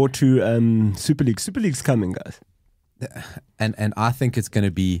opens the door to Super League. Super League's coming, guys. And I think it's going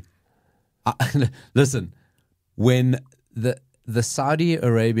to be. Listen, when the Saudi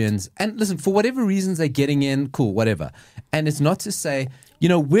Arabians, and listen, for whatever reasons they're getting in, cool, whatever. And it's not to say,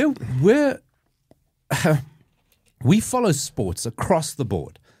 we're we follow sports across the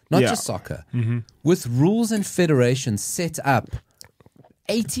board, not Yeah. just soccer, with rules and federations set up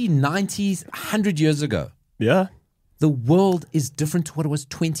 80, 90, 100 years ago. Yeah. The world is different to what it was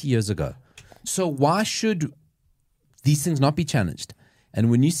 20 years ago. So why should these things not be challenged? And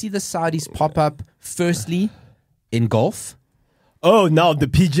when you see the Saudis pop up, firstly, in golf, Oh, now the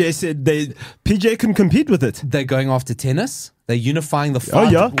PJ said PJ can compete with it. they're going after tennis. They're unifying the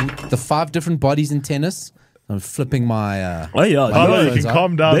Oh, 5 different bodies in tennis. I'm flipping my. Oh yeah, My Paulo, you nose can up.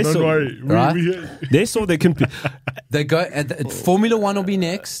 calm down. They Don't saw- worry. right? they saw they can. They go. Formula One will be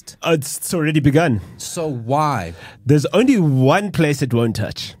next. It's already begun. So why There's only one place it won't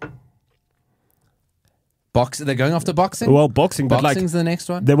touch. boxing? They're going after boxing. Well, boxing, but like Boxing's the next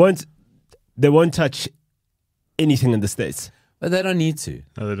one. they won't touch anything in the States. But they don't need to.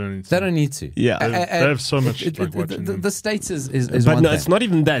 No, they don't need to. They don't need to. Yeah. They have so much watching them. The States is But one no, thing. it's not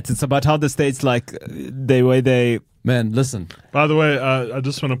even that. It's about how the States, like, the way they... Man, listen. By the way, I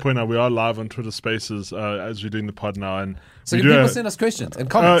just want to point out we are live on Twitter Spaces as we're doing the pod now, and So we can do people have- send us questions and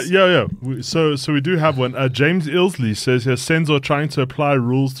comments? yeah. So we do have one. James Ilsley says here, Senzo trying to apply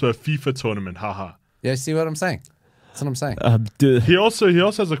rules to a FIFA tournament. Haha. Yeah, see what I'm saying? That's what I'm saying. He also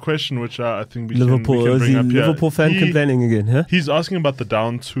has a question which I think we Liverpool, can is bring he up here. Liverpool fan complaining again, huh? He's asking about the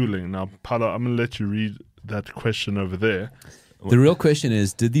down tooling. Now, Paolo, I'm going to let you read that question over there. The real question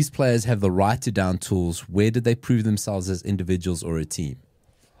is, did these players have the right to down tools? Where did they prove themselves as individuals or a team?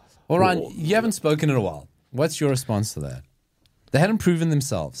 All right, you haven't spoken in a while. What's your response to that? They hadn't proven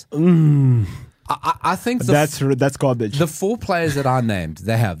themselves. I think That's garbage. the 4 players that I named,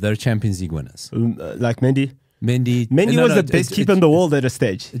 they're Champions League winners. Like Mendy. Mendy Was the best keeper in the world at a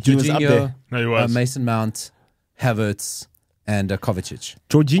stage. He was up there. Jorginho, No, he was. Mason Mount, Havertz, and Kovacic.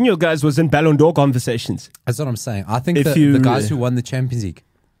 Jorginho, guys, was in Ballon d'Or conversations. That's what I'm saying. I think If the you- guys who won the Champions League,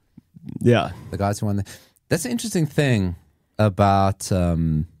 Yeah. the guys who won that's an interesting thing about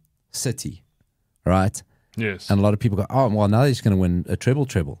City, right? Yes. And a lot of people go, oh, well, now they're just going to win a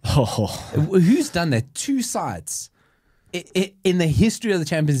treble. Oh, Who's done that? 2 sides in the history of the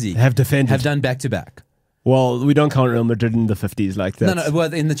Champions League have defended. have done back-to-back. Well, we don't count Real Madrid in the 50s like that. No,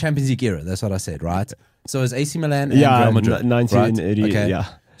 well, in the Champions League era, that's what I said, right? So it was AC Milan and Yeah, Real Madrid, 1980, right? Okay. yeah.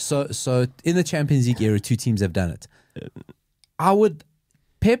 So in the Champions League era, 2 teams have done it.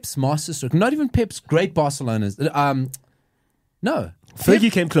 Pep's masterstroke, not even Pep's great Barcelona's. No,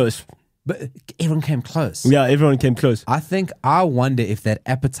 Fergie came close. but everyone came close. Yeah, everyone came close. I wonder if that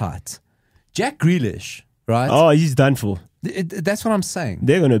appetite, Jack Grealish, right? Oh, he's done for. That's what I'm saying.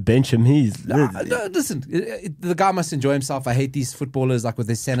 They're going to bench him. No, listen, the guy must enjoy himself. I hate these footballers like with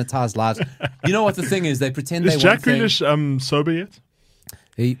their sanitized lives. You know what the thing is? They pretend Is they Jack want Grealish sober yet?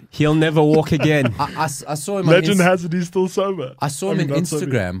 He'll never walk again. I saw him. Legend has it he's still sober. I saw him mean, on not sober.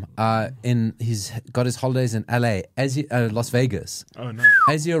 Instagram. He's got his holidays in LA, Las Vegas. Oh, no.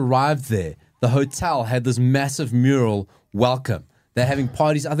 As he arrived there, the hotel had this massive mural welcome. They're having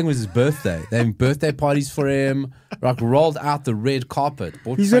parties. I think it was his birthday. They're having birthday parties for him. Like rolled out the red carpet.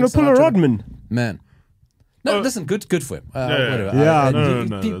 He's going to pull a Rodman. Man. No, listen, good for him. Whatever. Yeah,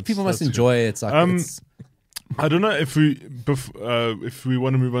 no, people must that's enjoy it. It's like I don't know if we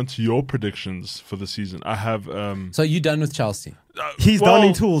want to move on to your predictions for the season. I have. So you done with Chelsea? He's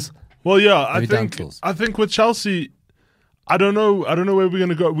donning tools. Well, yeah, you done tools? I think with Chelsea, I don't know where we're going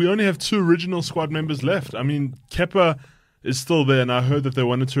to go. We only have 2 original squad members left. I mean, Kepa is still there, and I heard that they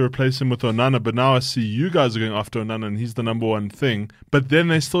wanted to replace him with Onana, but now I see you guys are going after Onana, and he's the number one thing. But then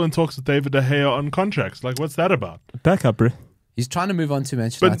they're still in talks with David De Gea on contracts. Like, what's that about? Back up, bro. He's trying to move on to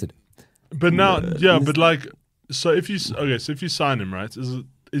Manchester United. But now, but like, so if you sign him, right?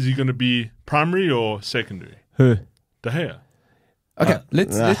 Is he going to be primary or secondary? Who? De Gea. Okay,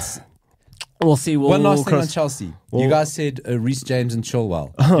 let's. We'll see. One last thing on Chelsea. You guys said Reece James and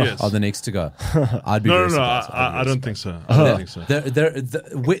Chilwell Yes. are the next to go. I'd be No, very no. surprised. I don't think so. I don't think so.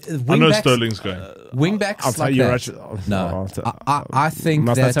 I I know Sterling's going. Wing backs I'll tell like you that. right. No, I think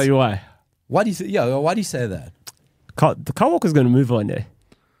Must that. I tell you why? Why do you say that? The Kyle Walker's going to move on there.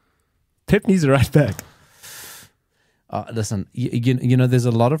 Pep needs a right back. Listen, you know, there's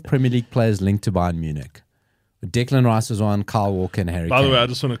a lot of Premier League players linked to Bayern Munich. Declan Rice was on, Kyle Walker and Harry By the Kane. way, I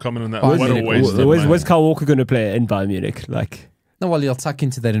just want to comment on that. Bayern What a Munich waste of Where's money. Kyle Walker going to play in Bayern Munich? Like No, well, he'll tuck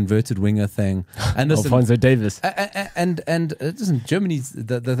into that inverted winger thing. And listen, Alphonso Davis. and listen, Germany's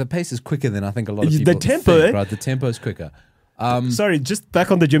the pace is quicker than I think a lot of people The tempo, think, eh? right? The tempo is quicker. Sorry, just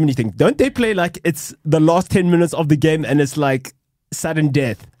back on the Germany thing. Don't they play like it's the last 10 minutes of the game and it's like sudden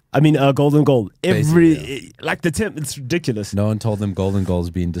death? I mean, golden goal. Like the temp, it's ridiculous. No one told them golden goals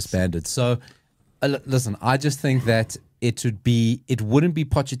being disbanded. So, listen, I just think that it wouldn't be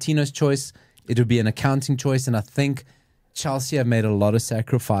Pochettino's choice. It would be an accounting choice, and I think Chelsea have made a lot of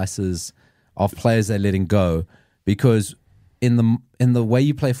sacrifices of players they're letting go because in the way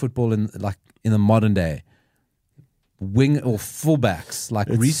you play football in the modern day, wing or fullbacks like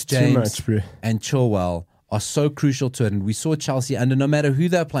It's Reece too James much, bro. and Chilwell are so crucial to it. And we saw Chelsea under no matter who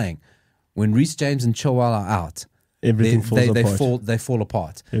they're playing, when Reece James and Chilwell are out, Everything falls apart. They fall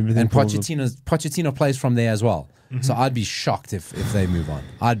apart. Everything and falls Pochettino plays from there as well. Mm-hmm. So I'd be shocked if they move on.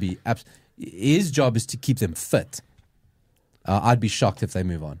 His job is to keep them fit. I'd be shocked if they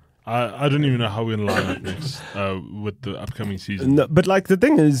move on. I don't even know how we're going to line up next with the upcoming season. No, but like the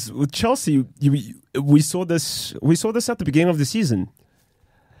thing is with Chelsea, we saw this at the beginning of the season.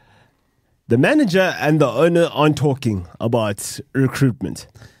 The manager and the owner aren't talking about recruitment.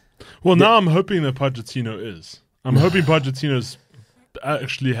 Well, now I'm hoping that Pochettino is. I'm hoping Pochettino's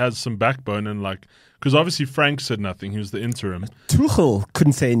actually has some backbone and because obviously Frank said nothing. He was the interim. Tuchel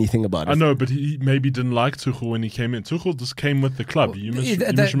couldn't say anything about it. I know, but he maybe didn't like Tuchel when he came in. Tuchel just came with the club. You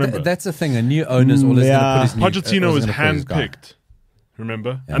must remember. That's the thing. A new owner's always going to put his Pochettino was always gonna put his guy. handpicked.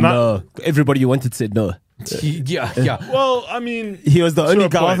 Remember? Yeah. And No, everybody you wanted said no. Yeah. well, I mean, He was the to only a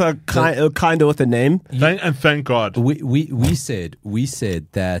guy point. with kind of with a name. Thank God. We said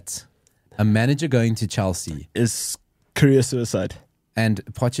that a manager going to Chelsea Is career suicide. and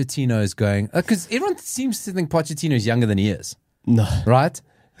Pochettino is going because everyone seems to think Pochettino is younger than he is, No, right?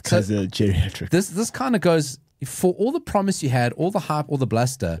 because So geriatric. this kind of goes for all the promise you had, all the hype, all the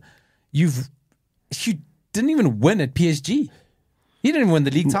bluster. You didn't even win at PSG. He didn't win the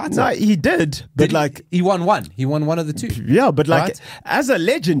league title. No, he did, but he won one. He won one of the two. yeah, but Right? as a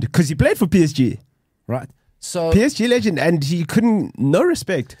legend, because he played for PSG, Right. So PSG legend, and he couldn't no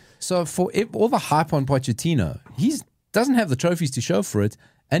respect. So for all the hype on Pochettino, he doesn't have the trophies to show for it,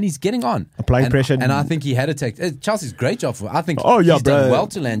 and he's getting on. Applying and, pressure. And I think he had to take Chelsea's great job for. I think Oh, yeah, he's done bro. well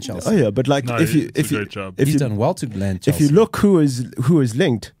to land Chelsea. Oh yeah, but No, if you it's a great job. if He's you done well to land if Chelsea. you look who is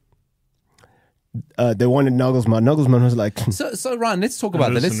linked, they wanted Nagelsmann. Nagelsmann was like, So Ryan, let's talk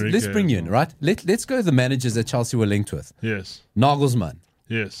about that. Luis Let's Enrique bring you as in, well. right? Let's go to the managers that Chelsea were linked with. Yes. Nagelsmann,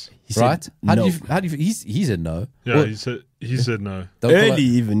 Yes. he said right? How no. do you? He said no. Yeah, Well, he said no. don't call Early it-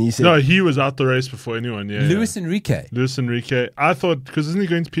 even he said No, he was out the race before anyone. Yeah. Luis Enrique. Luis Enrique. I thought, because isn't he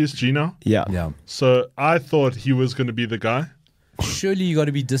going to PSG now? yeah. Yeah. So I thought he was going to be the guy. Surely you got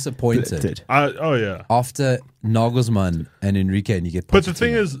to be disappointed Did. Oh yeah. after Nagelsmann and Enrique, and you get. But the Pochettino.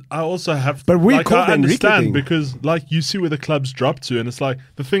 thing is, I also have. But we call I the Enrique understand thing. because, you see where the clubs drop to, and it's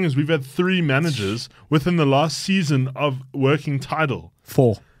the thing is, we've had 3 managers within the last season of working title.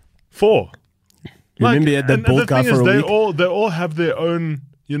 4. 4. Remember he had that and bald the guy thing for is, a they week? all have their own.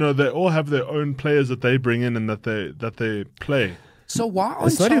 They all have their own players that they bring in and that they play. So why aren't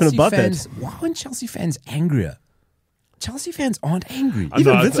It's not Chelsea even about that. fans? Why aren't Chelsea fans angrier? Chelsea fans aren't angry.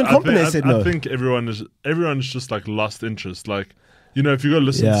 Even I Vincent I think- Kompany said no. I think everyone is just lost interest. If you go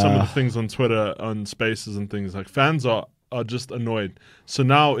listen to some of Yeah. the things on Twitter, on Spaces and things, fans are just annoyed. So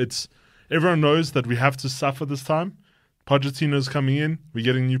now everyone knows that we have to suffer this time. Pochettino's coming in. We're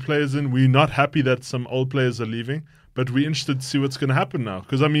getting new players in. We're not happy that some old players are leaving, but we're interested to see what's going to happen now.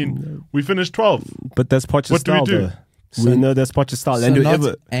 Because we finished 12th. But that's Poch's What do we style, do? though. So- we know that's Poch's style, So and not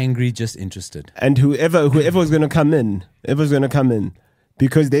whoever angry, just interested. whoever was going to come in,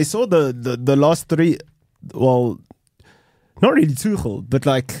 because they saw the last 3. Well, not really Tuchel, but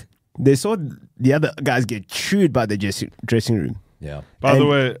they saw the other guys get chewed by the dressing room. Yeah. By the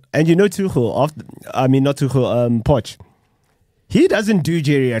way, And you know Tuchel, not Tuchel, Poch. He doesn't do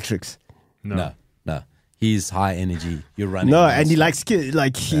geriatrics. No. He's high energy. You're running. No, around. and he likes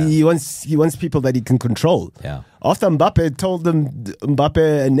he wants people that he can control. Yeah. After Mbappe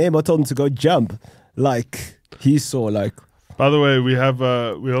and Neymar told him to go jump, he saw by the way,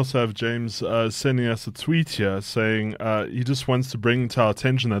 we also have James sending us a tweet here saying he just wants to bring to our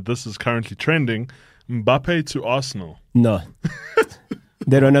attention that this is currently trending. Mbappe to Arsenal. no.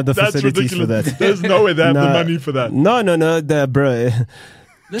 They don't have the That's facilities for ridiculous. that. There's no way they have the No. money for that. No, bro.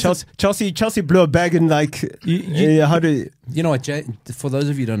 Listen, Chelsea blew a bag in how do you know what? For those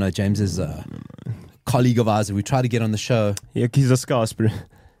of you who don't know, James is a colleague of ours. We try to get on the show. he's a scouse, bro.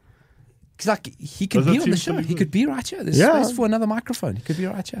 He's he could Does that be on the team show. still He could be right here. There's Yeah. space for another microphone. He could be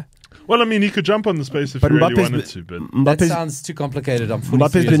right here. Well, he could jump on the space if But he really Mbappe's wanted to, but That Mbappe's, sounds too complicated. I'm 43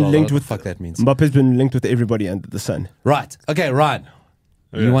 Mbappe's years been old. linked What with the fuck that means. Mbappe's been linked with everybody under the sun. Right. Okay, Ryan.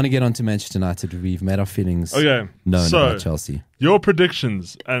 Okay. You want to get on to Manchester United. We've made our feelings Okay, known so about Chelsea. your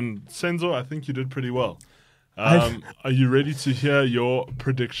predictions, and Senzo, I think you did pretty well. Are you ready to hear your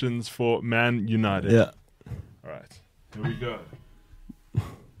predictions for Man United? Yeah. All right, here we go.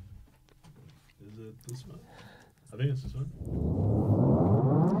 Is it this one? I think it's this one.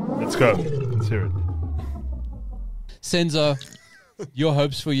 Let's go. Let's hear it. Senzo, your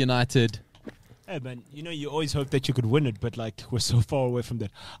hopes for United. Hey man, you always hope that you could win it, but we're so far away from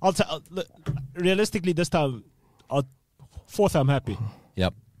that. Look, realistically, this time, fourth I'm happy.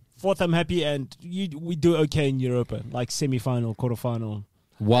 Yep. Fourth I'm happy, and we do okay in Europa, semi-final, quarter-final.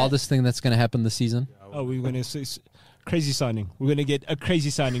 Wildest thing that's going to happen this season? Oh, we're gonna crazy signing. We're gonna get a crazy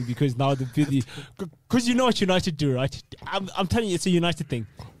signing because now because you know what United do, right? I'm telling you, it's a United thing.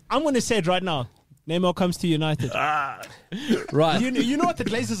 I'm gonna say it right now. Neymar comes to United. Right. You know what the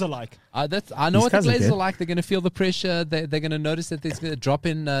Glazers are like. I know These what the guys are Glazers dead. are like. They're going to feel the pressure. They're going to notice that there's going to drop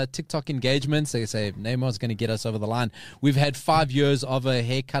in TikTok engagements. They say Neymar's going to get us over the line. We've had 5 years of a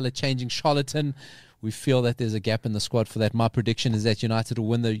hair color changing charlatan. We feel that there's a gap in the squad for that. My prediction is that United will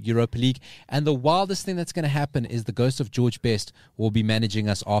win the Europa League. And the wildest thing that's going to happen is the ghost of George Best will be managing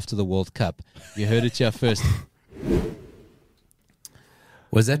us after the World Cup. You heard it here first.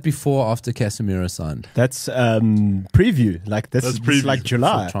 Was that before or after Casemiro signed? That's preview. Like this That's is preview. like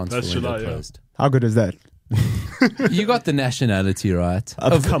July. Transfer That's window July, yeah. closed. How good is that? You got the nationality right.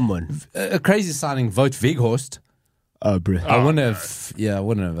 Come on. A crazy signing, Vote Weghorst. Oh, bro. I wouldn't have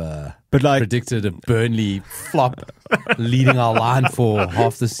But like, predicted a Burnley flop leading our line for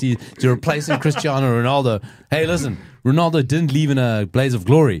half the season to replacing Cristiano Ronaldo. Hey, listen, Ronaldo didn't leave in a blaze of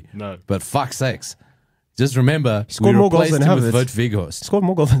glory. No. But fuck's sakes. Just remember, scored we more goals replaced than him with Havertz. Vote Weghorst. scored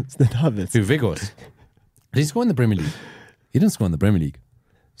more goals than Havertz. Who, Weghorst? Did he score in the Premier League? He didn't score in the Premier League.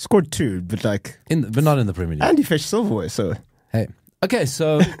 Scored 2, but like, But not in the Premier League. and he fetched silverware. So Hey. Okay,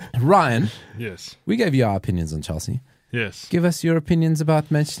 so, Ryan, Yes. we gave you our opinions on Chelsea. Yes. Give us your opinions about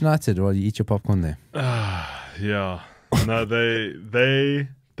Manchester United while you eat your popcorn there. Yeah. No, they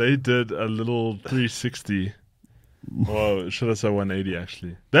did a little 360. Well, should I say 180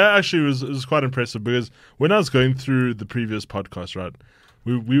 actually? That actually was quite impressive because when I was going through the previous podcast, right,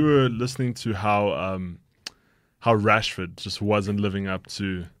 we were listening to how Rashford just wasn't living up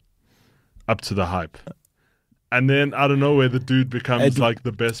to the hype. And then out of nowhere the dude becomes like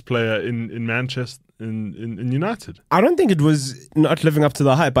the best player in Manchester in United. I don't think it was not living up to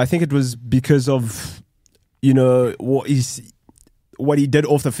the hype. I think it was because of, what he did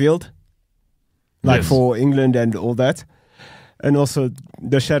off the field. Like Yes. for England and all that. And also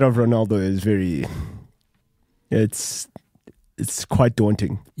the shadow of Ronaldo is it's quite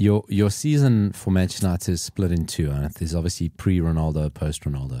daunting. Your season for Manchester United is split in two. And there's obviously pre-Ronaldo,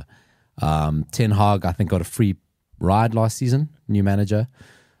 post-Ronaldo. Ten Hag, I think, got a free ride last season, new manager.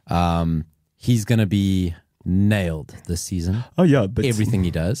 He's going to be nailed this seaon. Oh yeah, but Everything he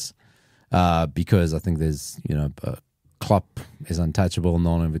does. Because I think there's, Klopp is untouchable.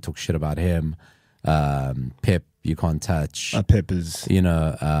 No one ever talks shit about him. Pep, you can't touch. Pep is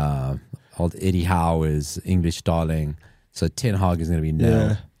Old Eddie Howe is English darling. So Ten Hag is going to be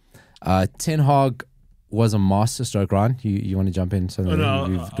nailed. Ten Hag was a master stroke, Ryan. You want to jump in? So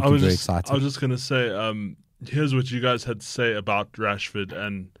I was very just, excited. I was just going to say, here's what you guys had to say about Rashford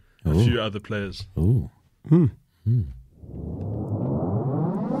and a few other players. Ooh.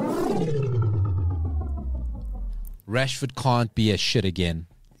 Rashford can't be a shit again.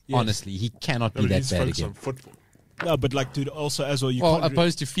 Yes. Honestly, he cannot be I mean, that he's bad focused again. on football. No, but like, dude, also as well, you Well, can't.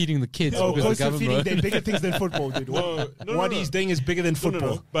 opposed to feeding the kids because the Opposed to government. feeding, they're bigger things than football, dude. What he's doing is bigger than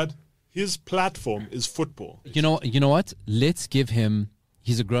football. No. But his platform is football. You know what? Let's give him.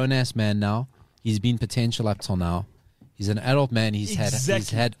 He's a grown ass man now. He's been potential up till now. He's an adult man. He's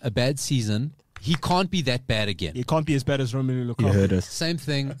had a bad season. He can't be that bad again. He can't be as bad as Romelu you Lukaku. heard us. Same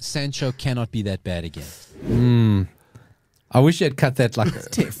thing. Sancho cannot be that bad again. I wish you had cut that like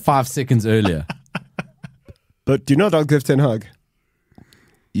 5 seconds earlier. But do you know what I'll give Ten Hag?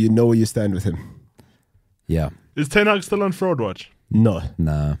 You know where you stand with him. Yeah. Is Ten Hag still on fraud watch? No,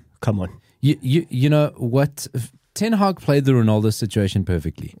 No. come on. You know what? Ten Hag played the Ronaldo situation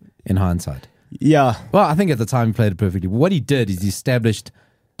perfectly in hindsight. Yeah, Well, I think at the time he played it perfectly. But what he did is he established,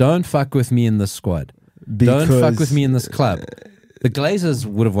 don't fuck with me in this squad. Don't fuck Because- with me in this club. The Glazers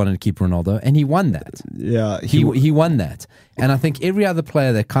would have wanted to keep Ronaldo, and he won that. yeah. He won that. And I think every other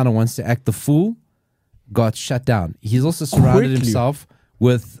player that kind of wants to act the fool got shut down. He's also surrounded Quickly. himself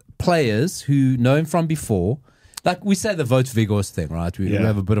with players who know him from before. Like we say the Vote Weghorst thing, right? We Yeah.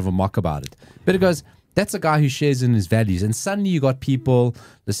 have a bit of a mock about it. But it goes, that's a guy who shares in his values. And suddenly you got people,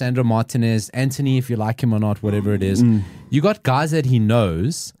 Lissandro Martinez, Anthony, if you like him or not, whatever it is. You got guys that he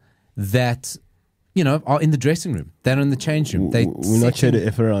knows that, are in the dressing room. They're in the change room. We're not sure to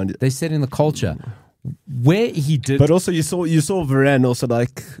F around it. They're setting the culture. Where he did... But also, you saw Varane also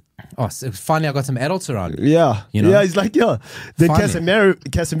like, so finally I got some adults around. yeah, You know? yeah. He's like, yeah. Then Finally.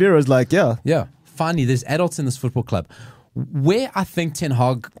 Casemiro is like, yeah. Yeah. Finally, there's adults in this football club. Where I think Ten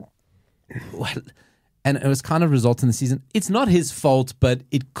Hag, and it was kind of result in the season, it's not his fault, but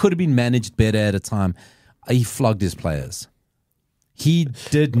it could have been managed better at a time. He flogged his players. He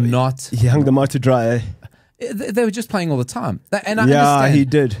did not. He hung them out to dry. They were just playing all the time. And I Yeah, understand. he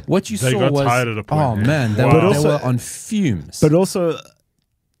did. What you They saw got was, tired at a point, oh yeah. man, they, Wow. were, But they also- were on fumes. But also,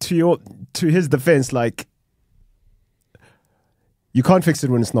 to his defense, like, you can't fix it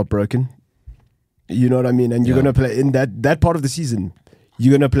when it's not broken. You know what I mean? And you're Yeah. gonna play in that part of the season.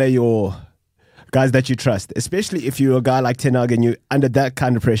 You're gonna play your guys that you trust, especially if you're a guy like Ten Hag and you're under that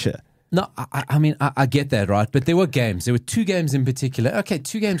kind of pressure. No, I mean, I get that, right? But there were games. There were 2 games in particular. Okay,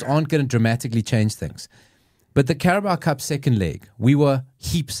 2 games aren't going to dramatically change things. But the Carabao Cup second leg, we were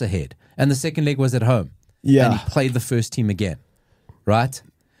heaps ahead. and the second leg was at home. Yeah. And he played the first team again, right?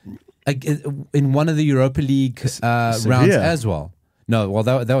 In one of the Europa League rounds as well. No, well,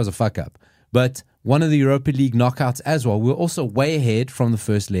 that was a fuck up. But one of the Europa League knockouts as well. We were also way ahead from the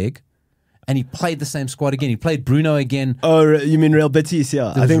first leg. And he played the same squad again. He played Bruno again. Oh, you mean Real Betis?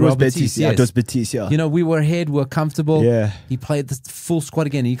 Yeah, I think it was Real Betis. Yeah, yes. it was Betis. Yeah. You know, we were ahead. We were comfortable. Yeah. He played the full squad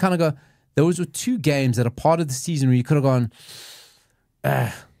again. And you kind of go, those were two games that are part of the season where you could have gone,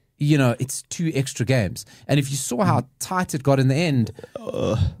 you know, it's 2 extra games. And if you saw how tight it got in the end,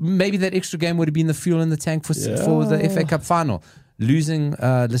 maybe that extra game would have been the fuel in the tank for the FA Cup final. Losing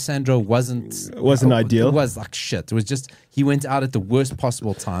Lissandro wasn't ideal. It was like shit. It was just, he went out at the worst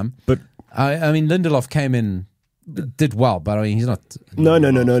possible time. But I mean, Lindelof came in, did well, but I mean, he's not. No.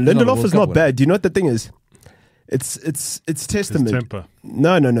 Lindelof is not winner. bad. Do you know what the thing is? It's testament. His temper.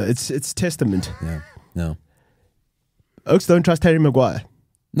 No. It's testament. Yeah, no. Oaks don't trust Harry Maguire.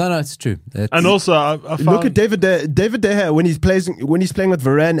 No, it's true. And also, I found, Look at David De Gea when he's playing with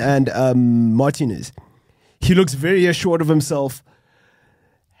Varane and Martinez. He looks very assured of himself.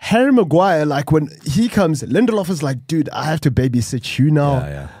 Harry Maguire, like when he comes, Lindelof is like, dude, I have to babysit you now.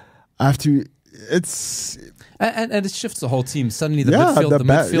 Yeah. I have to. It's and it shifts the whole team. Suddenly, the Yeah,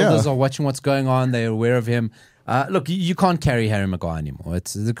 midfielders yeah. are watching what's going on. They're aware of him. Look, you can't carry Harry Maguire anymore.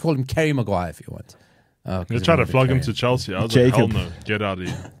 They call him Carry Maguire if you want. They tried to flog him to Chelsea. I was like, hell no, get out of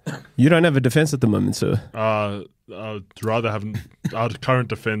here. You don't have a defense at the moment, so I'd rather have our current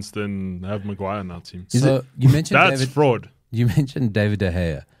defense than have Maguire in our team. So you mentioned That's fraud. You mentioned David De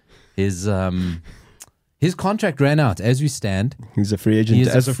Gea. His contract ran out as we stand. he's a free agent He's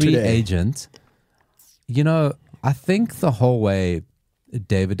as a of free today. agent. You know, I think the whole way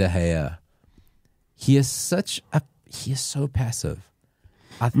David De Gea, he is so passive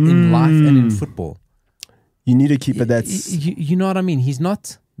in life and in football. You need to keep it. That's You know what I mean? He's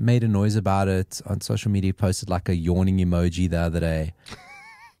not made a noise about it on social media. He posted like a yawning emoji the other day.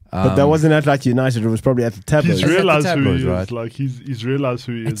 but that wasn't at like United. It was probably at the tabloids. He's realized who tabloids, he is. right? Like he's realized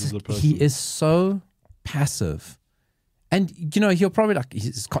who he is as a person. He is so passive. And, you know, he'll probably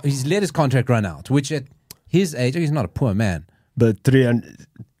he's let his contract run out, which at his age, he's not a poor man. But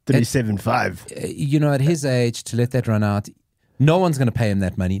 375. You know, at his age, to let that run out, no one's going to pay him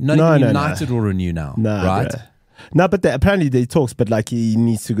that money. Not No, even no, United will renew now, right? Bruh. No, but apparently they talks, but like he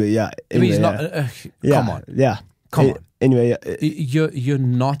needs to go. Yeah, I mean, anyway, he's not. yeah. Come on. Yeah, Come on. Anyway, You're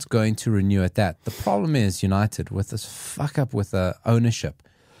not going to renew at that. The problem is United with this fuck up with the ownership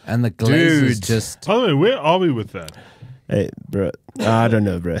and the Glazers Dude. just. By the way, where are we with that? hey, bro, I don't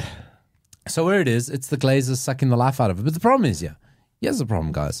know, bro. So where it is, it's the Glazers sucking the life out of it. But the problem is, here's the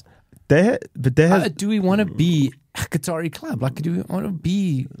problem, guys. They have. Do we want to be a Qatari club? Like, do we want to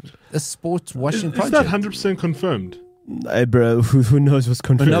be a sports washing Is project? that 100% confirmed? Hey, bro, who knows what's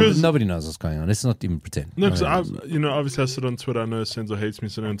But confirmed? nobody knows what's going on. Let's not even pretend. No, because Nobody knows. obviously I sit on Twitter. I know Senzo hates me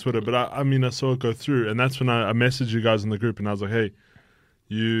sitting on Twitter, but I mean, I saw it go through, and that's when I messaged you guys in the group, and I was like, hey,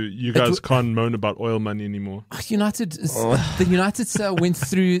 you guys can't moan about oil money anymore. The United sale went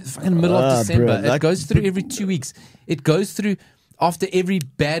through fucking middle of December. bro, It goes through every 2 weeks. It goes through after every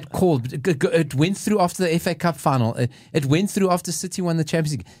bad call. It went through after the FA Cup final. It went through after City won the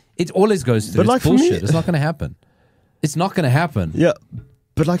Champions League. It always goes through. But like it's for me- bullshit. It's not going to happen. It's not going to happen. Yeah,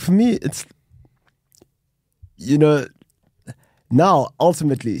 but like for me, it's now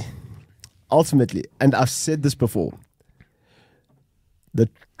ultimately, and I've said this before. The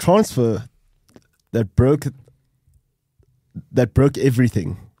transfer that broke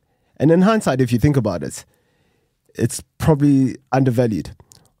everything, and in hindsight, if you think about it, it's probably undervalued.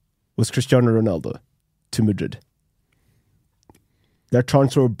 Was Cristiano Ronaldo to Madrid? That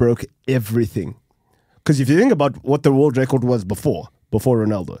transfer broke everything. Because if you think about what the world record was before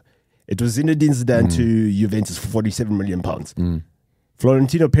Ronaldo, it was Zinedine Zidane to Juventus for £47 million.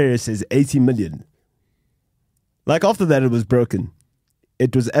 Florentino Perez says 80 million. Like after that, it was broken.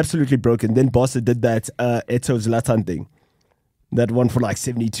 It was absolutely broken. Then Barca did that Eto'o Zlatan thing. That one for like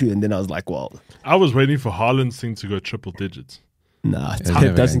 72. And then I was like, well, I was waiting for Haaland's thing to go triple digits. nah, It's Pep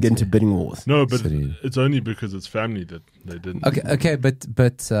never doesn't going get to. into bidding wars. No, but City. it's only because it's family that they didn't. Okay,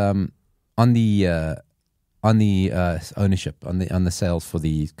 but on the ownership, on the sales for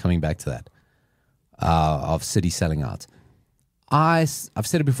the coming back to that of City selling out, I've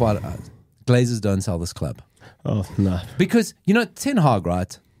said it before. Glazers don't sell this club Oh, no. because Ten Hag,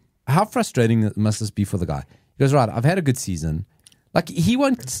 right? How frustrating must this be for the guy? He goes, right, I've had a good season. Like he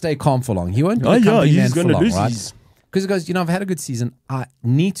won't stay calm for long. He won't be a company man he's for going to long, lose right? his... Because he goes, I've had a good season. I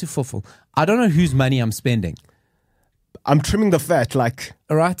need to fulfill. I don't know whose money I'm spending. I'm trimming the fat, like...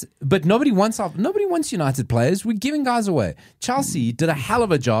 All right, but nobody wants United players. We're giving guys away. Chelsea did a hell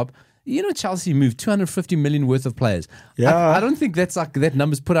of a job. You know, Chelsea moved 250 million worth of players. Yeah. I don't think that's like that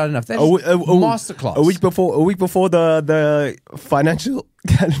number's put out enough. That's masterclass. A week before the financial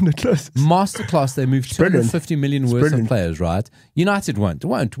calendar closes. Masterclass. They moved 250 million worth of players, right? United won't.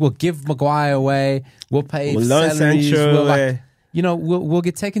 We'll give Maguire away. We'll pay loan salaries. Sancho away. We'll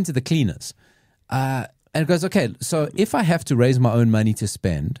get taken to the cleaners. And it goes, okay, so if I have to raise my own money to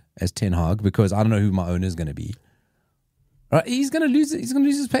spend as Ten Hag, because I don't know who my owner is going to be, right, he's going to lose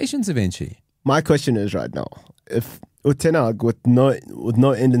his patience eventually. My question is right now, if with Ten Hag with no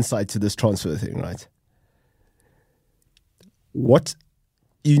end in sight to this transfer thing, right? What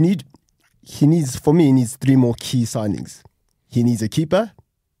he needs 3 more key signings. He needs a keeper,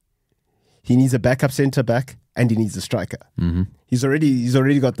 he needs a backup centre back, and he needs a striker. Mm-hmm. He's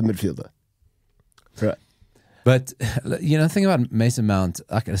already got the midfielder. Right. But, think about Mason Mount,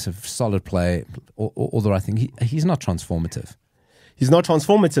 like it's a solid play, all the right thing. He's not transformative. He's not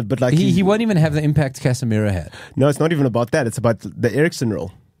transformative, but like he won't even have the impact Casemiro had. No, it's not even about that. It's about the Eriksen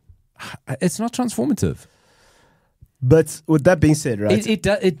role. It's not transformative. But with that being said, right?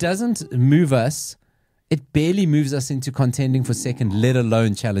 It doesn't move us. It barely moves us into contending for second, let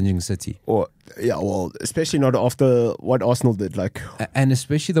alone challenging City. Especially not after what Arsenal did. And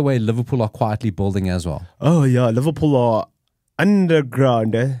especially the way Liverpool are quietly building as well. Oh, yeah. Liverpool are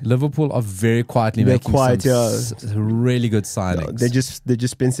underground. Liverpool are very quietly making some really good signings. They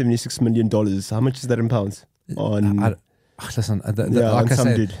just spent $76 million. How much is that in pounds? Like I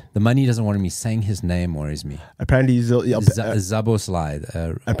said, the money doesn't worry me. Saying his name worries me. Apparently he's Zaboslai.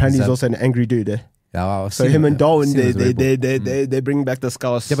 Apparently he's also an angry dude. Yeah, so him and Darwin, they bring back the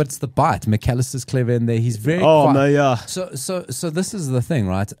scars. Yeah, but it's the bite. McAllister's clever in there. He's very quiet. No, yeah. So this is the thing,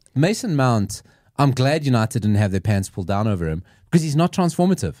 right? Mason Mount, I'm glad United didn't have their pants pulled down over him because he's not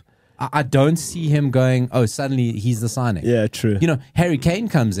transformative. I don't see him going, suddenly he's the signing. Yeah, true. Harry Kane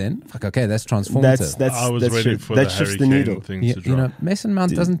comes in. Like, okay, that's transformative. I was waiting for the Harry Kane thing to drop. Mason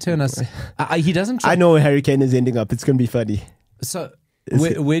Mount doesn't turn us. He doesn't. I know where Harry Kane is ending up. It's going to be funny. So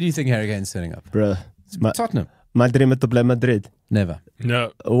where do you think Harry Kane's turning up? Bruh. Tottenham. Madrid met to play Madrid. Never.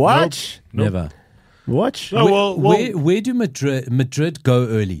 No. What? Nope. Never. What? No, where do Madrid go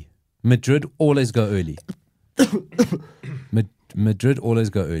early? Madrid always go early. Madrid always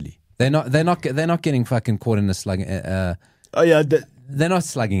go early. They're not getting fucking caught in a slugging. They're not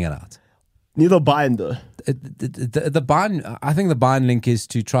slugging it out. Neither Bayern though. The Bayern, I think the Bayern link is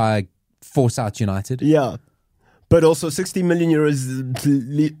to try force out United. Yeah, but also 60 million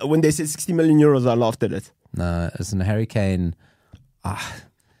euros. When they said 60 million euros, I laughed at it. No, it's a Harry Kane.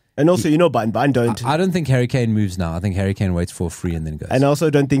 And also, Bayern don't. I don't think Harry Kane moves now. I think Harry Kane waits for free and then goes. And I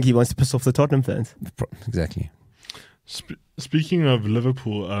also don't think he wants to piss off the Tottenham fans. Exactly. Speaking of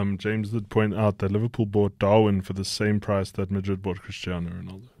Liverpool, James did point out that Liverpool bought Darwin for the same price that Madrid bought Cristiano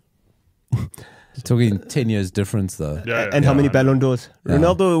Ronaldo. You're talking 10 years difference, though. And how many Ballon d'Ors? Yeah.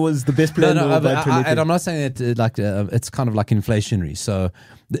 Ronaldo was the best player. And I'm not saying that it's kind of like inflationary. So,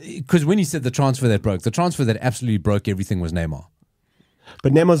 because when you said the transfer that absolutely broke everything was Neymar.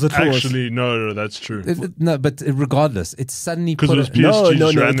 But Neymar's the truth. Actually, no, that's true. But regardless, it's suddenly because it was PSG.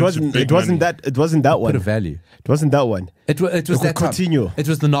 No, it wasn't that. It wasn't that one. Put a value. It wasn't that one. It was that Coutinho. It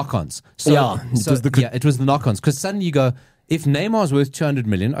was the knock-ons. So, it was the knock-ons. Because suddenly you go, if Neymar's worth 200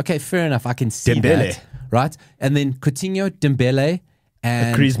 million, okay, fair enough, I can see that, right? And then Coutinho, Dembele,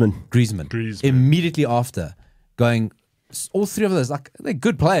 and Griezmann. Immediately after, going, all three of those, they're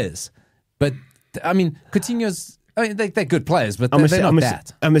good players, but I mean, Coutinho's. They're good players, but they're not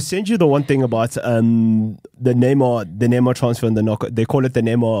that. I'm going to send you the one thing about the Neymar transfer and the knock. They call it the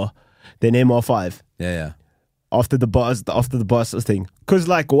Neymar 5. Yeah. After the boss thing. Because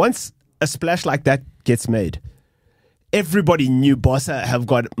once a splash like that gets made, everybody knew Barca have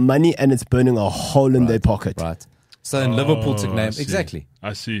got money and it's burning a hole in their pocket. Right. So then Liverpool took Neymar. Exactly.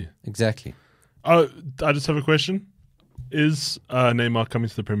 I see. Exactly. I just have a question. Is Neymar coming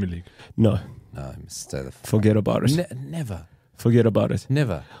to the Premier League? No. No, forget about it. Never. Forget about it.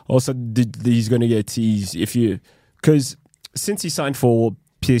 Never. Also, he's going to get teased because since he signed for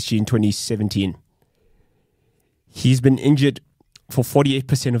PSG in 2017, he's been injured for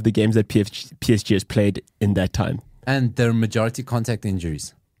 48% of the games that PSG has played in that time. And they're majority contact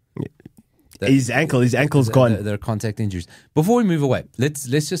injuries. His ankle's gone. They're contact injuries. Before we move away, let's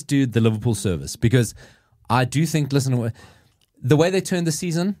just do the Liverpool service because I do think, listen, the way they turned the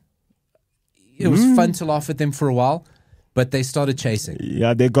season, it was fun to laugh at them for a while, but they started chasing.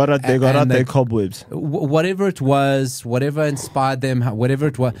 Yeah, they got out their cobwebs. Whatever it was, whatever inspired them, whatever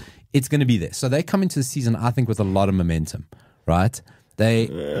it was, it's going to be there. So they come into the season, I think, with a lot of momentum, right?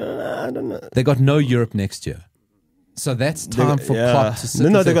 I don't know. They got no Europe next year. So that's time for Klopp to sit.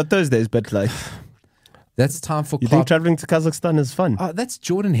 No, they got Thursdays, but like that's time for you Klopp. think traveling to Kazakhstan is fun? That's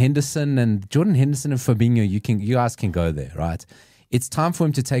Jordan Henderson and Fabinho. You guys can go there, right? It's time for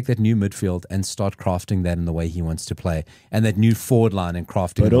him to take that new midfield and start crafting that in the way he wants to play, and that new forward line and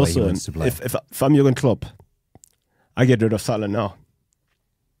crafting But the way he also, wants to play. if I'm Jurgen Klopp, I get rid of Salah now.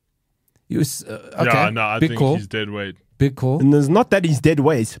 He was, okay, Yeah, no, I big think call. he's dead weight. Big call. And it's not that he's dead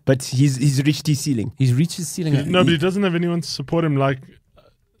weight, but he's reached his ceiling. He's reached his ceiling. No, but he doesn't have anyone to support him. Like,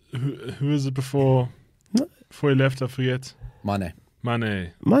 who was it before? Before he left, I forget. Mane.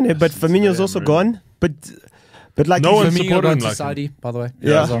 Mane. But Firmino's also gone. But like No one Firmino supported gone him to like Saudi, by the way.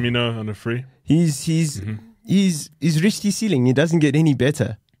 Yeah. Firmino on a free. he's reached his ceiling. He doesn't get any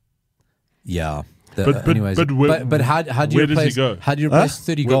better. Yeah. But anyways, where- but how do you where does he replace go? How do you replace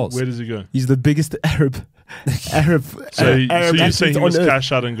 30 goals? Where does he go? He's the biggest Arab So, Arab so you're athlete saying he on must earth.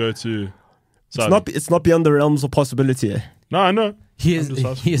 cash out and go to Saudi? It's not beyond the realms of possibility No, I know. He I'm is just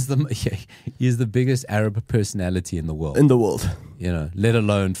asking. he is the biggest Arab personality in the world. in the world. You know, let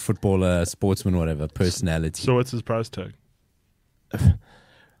alone footballer, sportsman, whatever personality. So what's his price tag?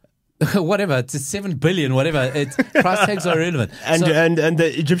 Whatever, it's 7 billion, whatever. Price tags are irrelevant. And So- and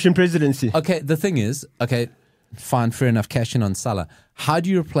the Egyptian presidency. okay, the thing is, fine, fair enough, cash in on Salah. How do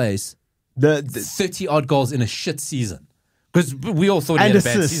you replace The 30 odd goals in a shit season? Because we all thought he and had a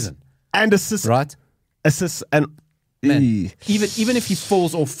bad assists season, and assists right? assists and Man, Eeh. even if he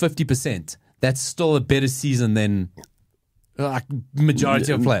falls off 50%, that's still a better season than like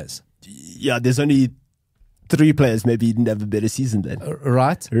majority of players, yeah. There's only 3 players maybe didn't have a better season than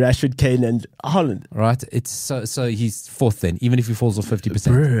right? Rashford, Kane, and Haaland. Right? It's so he's fourth then, even if he falls off 50%.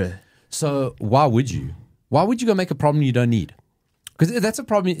 Bruh. So why would you? Why would you go make a problem you don't need? Because that's a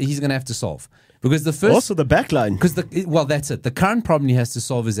problem he's going to have to solve. Because the first, Also the back line. because that's it. The current problem he has to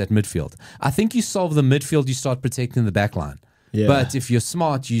solve is at midfield. I think you solve the midfield, you start protecting the back line. Yeah. But if you're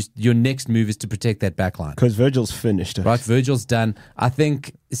smart, your next move is to protect that back line. Because Virgil's finished. Right, Virgil's done. I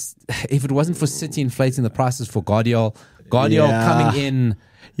think if it wasn't for City inflating the prices for Guardiola Yeah. coming in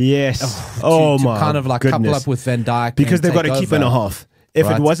Yes. to my kind of like couple goodness. up with Van Dijk Because and they've got take to keep in over. a half. If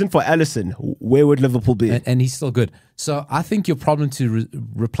Right. it wasn't for Alisson, where would Liverpool be? And he's still good. So I think your problem to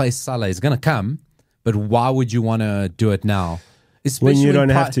replace Salah is going to come, but why would you want to do it now? Especially When you don't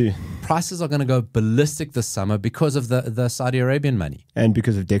have to. Prices are going to go ballistic this summer because of the Saudi Arabian money. And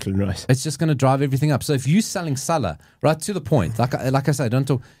because of Declan Rice. It's just going to drive everything up. So if you're selling Salah, right to the point, like I said, don't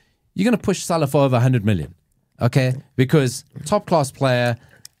talk. You're going to push Salah for over 100 million, okay? Because top class player,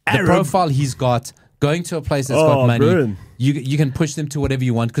 the profile he's got, going to a place that's got money, brilliant. you can push them to whatever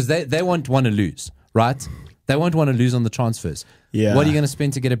you want because they won't want to lose, right? They won't want to lose on the transfers. Yeah. What are you going to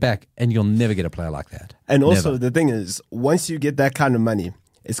spend to get it back? And you'll never get a player like that. And also, Never. the thing is, once you get that kind of money,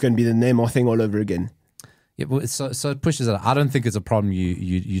 it's going to be the Neymar thing all over again. Yeah, well, so it pushes it. I don't think it's a problem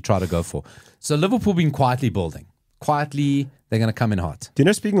you try to go for. So Liverpool been quietly building. Quietly, they're going to come in hot. Do you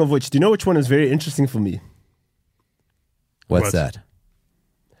know, speaking of which, do you know which one is very interesting for me? What's What? that?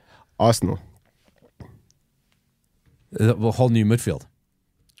 Arsenal. A whole new midfield.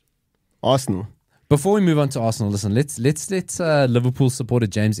 Arsenal. Before we move on to Arsenal, listen, let's Liverpool supporter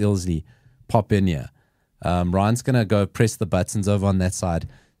James Ilsley pop in here. Ryan's gonna go press the buttons over on that side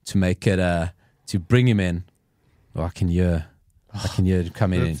to make it to bring him in. Oh, I can hear it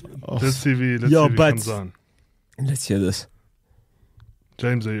coming in. Let's see if Yo, he but- comes on. Let's hear this.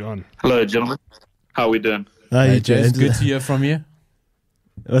 James, are you on? Hello, gentlemen. How are we doing? Hey, James, good to hear from you.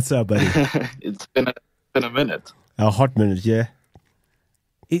 What's up, buddy? It's been a minute. A hot minute, yeah.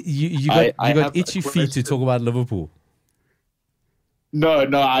 You I got have itchy a feet to question. talk about Liverpool. No,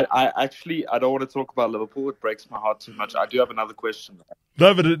 I actually I don't want to talk about Liverpool. It breaks my heart too much. I do have another question.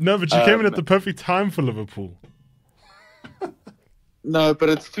 No, but you came in at Um, the perfect time for Liverpool. No, but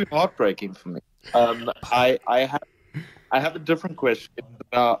it's too heartbreaking for me. I have a different question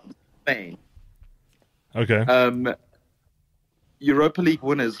about Spain. Okay. Europa League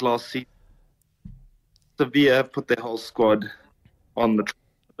winners last season. Sevilla put their whole squad on the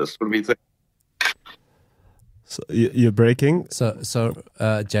list. What do we think? So you're breaking. So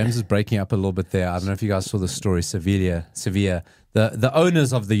James is breaking up a little bit there. I don't know if you guys saw the story. Sevilla, the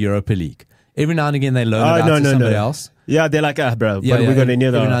owners of the Europa League. Every now and again they loan it out to somebody else. Yeah, they're like, bro, Yeah, but we're going to need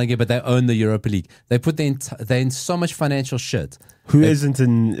every now and a... again, but they own the Europa League. They put they're in so much financial shit. Who isn't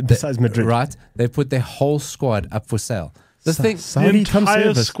in, besides Madrid? Right? They put their whole squad up for sale. The thing, Saudi come entire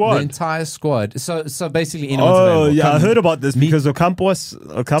save us. squad. the entire squad. So basically, anyone's Oh, available. yeah, I Come- heard about this meet- because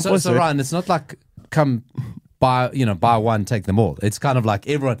Ocampos... So Ryan, it's not like come buy one, take them all. It's kind of like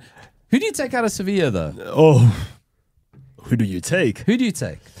everyone. Who do you take out of Sevilla though? Oh, who do you take? Who do you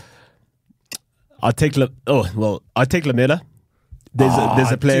take? I'll take Lamela.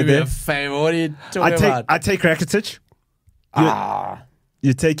 There's a player do me there. a favor. What are you talking about? I take Rakitic.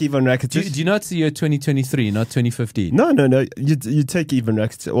 You take Ivan Rakitic. Do you know it's the year 2023, not 2015? No. You take Ivan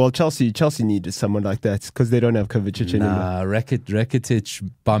Rakitic. Well, Chelsea needed someone like that because they don't have Kovacic anymore. Nah,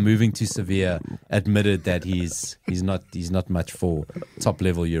 Rakitic, by moving to Sevilla, admitted that he's not much for top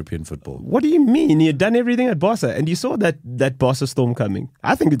level European football. What do you mean? He had done everything at Barca, and you saw that Barca storm coming.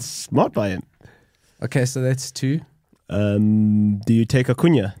 I think it's smart by him. Okay, so that's 2. Do you take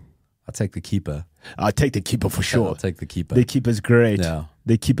Acuna? I'll take the keeper. I'll take the keeper for sure. I'll take the keeper. The keeper's great. Yeah.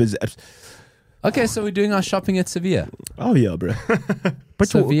 The keeper's. Okay, so we're doing our shopping at Sevilla. Oh yeah, bro. But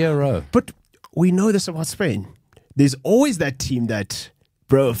Sevilla row. But we know this about Spain. There's always that team that,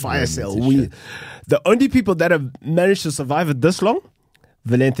 bro, fire sale. The only people that have managed to survive it this long,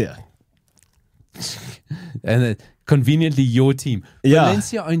 Valencia. And conveniently your team. Yeah.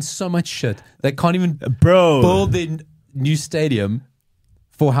 Valencia owns so much shit. They can't even Bro. build their new stadium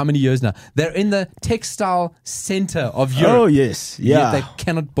for how many years now? They're in the textile center of Europe. Oh yes, Yet yeah. they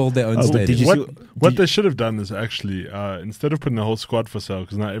cannot build their own but stadium. did you What they should have done is actually, instead of putting the whole squad for sale,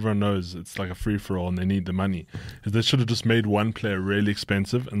 because now everyone knows it's like a free-for-all and they need the money, is they should have just made one player really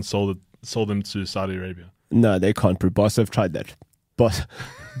expensive and sold them to Saudi Arabia. No, they can't. Bro. Boss have tried that. Boss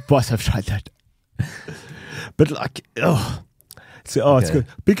have tried that. But like, it's good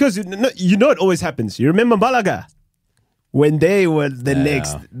because you know it always happens. You remember Malaga when they were the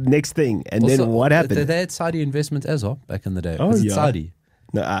next thing, and Also, then what happened? They had Saudi investment as well back in the day. Oh, Was it yeah. Saudi?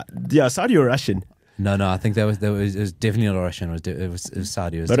 No, yeah, Saudi or Russian. No, I think it was definitely not Russian. It was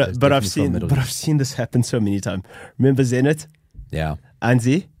Saudi. It was But definitely I've from seen Middle East. seen this happen so many times. Remember Zenit, Yeah,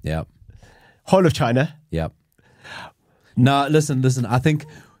 Anzi, yeah, whole of China. yeah. No, listen. I think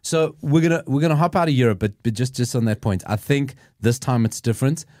so. We're gonna hop out of Europe, but just on that point, I think this time it's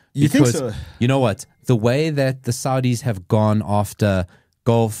different. You think Because so? You know what? The way that the Saudis have gone after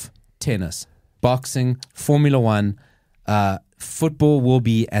golf, tennis, boxing, Formula One, football will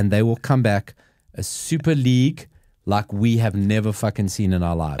be, and they will come back, a super league like we have never fucking seen in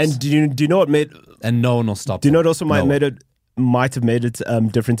our lives. And do you know what made? And no one will stop. Do you know them. what also No one. might have made it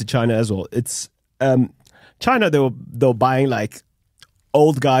different to China as well? It's China. They were buying like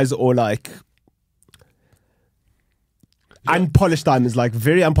old guys or like unpolished diamonds, like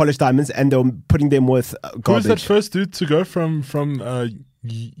very unpolished diamonds, and they were putting them with Who was that garbage. first dude to go from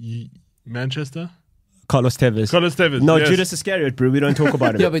Manchester? Carlos Tevez. Carlos Tevez. No, yes. Judas Iscariot, bro. We don't talk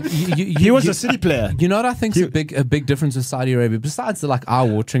about him. Yeah, but he was a City player. You know what I think is a big difference with Saudi Arabia, besides the like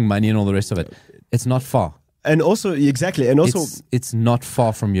eye-watering money and all the rest of it. It's not far. And also, exactly, and also, It's not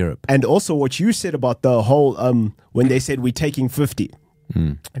far from Europe. and also what you said about the whole when they said we're taking 50,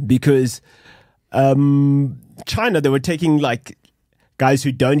 because China, they were taking like guys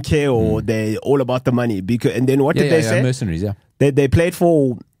who don't care or they're all about the money. Because and then what did they say? Mercenaries, yeah. They played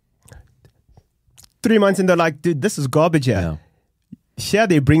for 3 months and they're like, dude, this is garbage here. Yeah. Here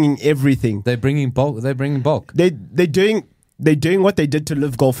they're bringing everything. They're bringing bulk. They're doing what they did to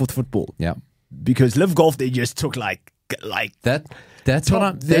Live Golf with football. Yeah. Because Live Golf, they just took like That's what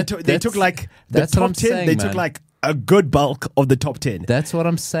I'm. they took like the that's what top I'm 10. saying, They man. took like a good bulk of the top 10. That's what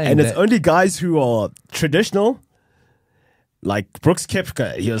I'm saying. And it's That- only guys who are traditional, like Brooks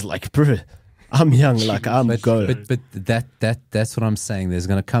Koepka. He was like, bro, I'm young, like I'm going. But that's what I'm saying. There's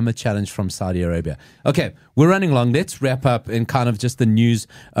going to come a challenge from Saudi Arabia. Okay, we're running long. Let's wrap up in kind of just the news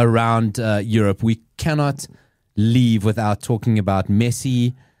around Europe. We cannot leave without talking about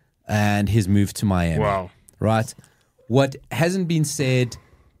Messi and his move to Miami. Wow. Right? What hasn't been said,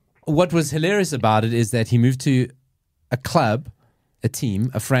 what was hilarious about it is that he moved to a club, a team,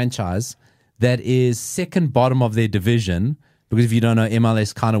 a franchise that is second bottom of their division. Because if you don't know,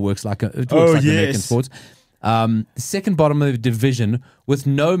 MLS kind of works like American sports. Second bottom of the division with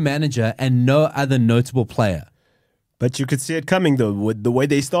no manager and no other notable player. But you could see it coming, though, with the way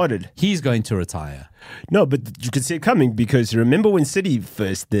they started. He's going to retire. No, but you could see it coming because remember when City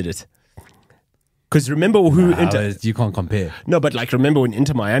first did it? Because remember who You can't compare. No, but like remember when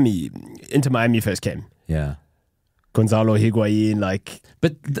Inter Miami first came? Yeah. Gonzalo Higuain, like...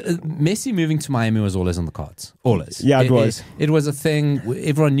 But Messi moving to Miami was always on the cards. Always. Yeah, it was. It was a thing.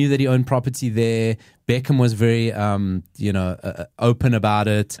 Everyone knew that he owned property there. Beckham was very, open about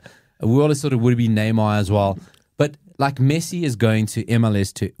it. We always thought it would be Neymar as well. But like Messi is going to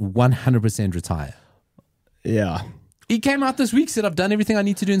MLS to 100% retire. Yeah. He came out this week, said, I've done everything I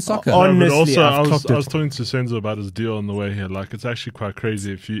need to do in soccer. On- But Honestly, also, I've I clocked was it. talking to Senzo about his deal on the way here. Like, it's actually quite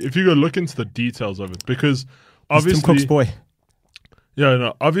crazy if you go look into the details of it, because He's Tim Cook's obviously, boy. Yeah,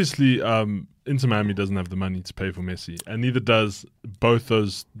 no, obviously, Inter Miami doesn't have the money to pay for Messi, and neither does both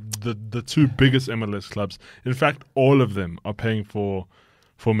the two biggest MLS clubs. In fact, all of them are paying for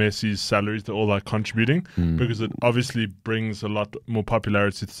Messi's salaries. They're all like contributing because it obviously brings a lot more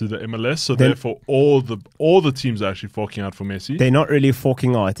popularity to the MLS. So therefore, all the teams are actually forking out for Messi. They're not really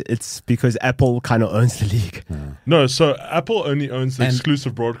forking out. It's because Apple kind of owns the league. No, so Apple only owns the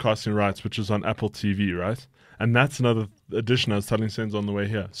exclusive broadcasting rights, which is on Apple TV, right? And that's another addition I was telling Sens on the way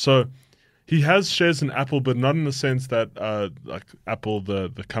here. So he has shares in Apple, but not in the sense that like Apple,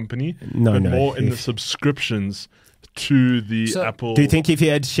 the company, but more in the subscriptions to the Apple. Do you think if he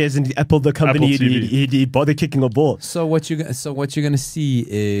had shares in Apple, the company, he'd bother kicking a ball? So what you're gonna see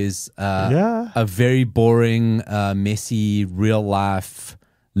is a very boring, messy, real life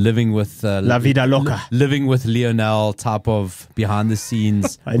living with La Vida Loca, living with Lionel type of behind the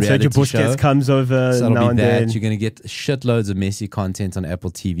scenes. And Sergio Busquets comes over so now and then. You're gonna get shitloads of Messi content on Apple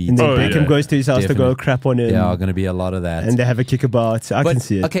TV. And then Beckham goes to his house to go crap on him. Yeah, going to be a lot of that. And they have a kickabout. I can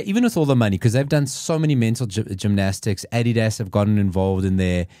see it. Okay, even with all the money, because they've done so many mental gymnastics. Adidas have gotten involved in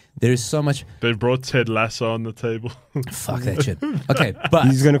there. There is so much. They've brought Ted Lasso on the table. Fuck that shit. Okay, but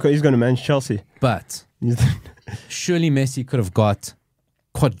he's gonna manage Chelsea. But surely Messi could have got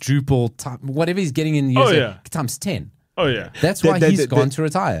quadruple whatever he's getting in the USA times 10. Oh yeah, that's why he's gone to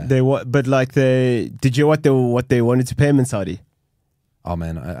retire. Did you what they wanted to pay him in Saudi? Oh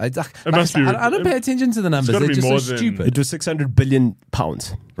man, I don't pay attention to the numbers. They're just so stupid. It was 600 billion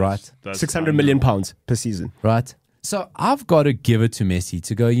pounds, right? 600 million pounds per season, right? So I've got to give it to Messi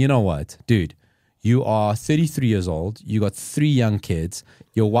to go. You know what, dude? You are 33 years old. You got 3 young kids.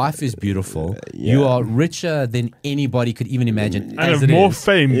 Your wife is beautiful. You are richer than anybody could even imagine. And have more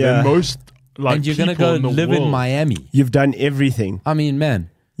fame than most. And you're gonna go live in Miami. You've done everything. I mean, man.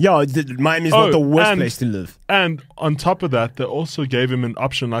 Yeah, Miami's not the worst place to live. And on top of that, they also gave him an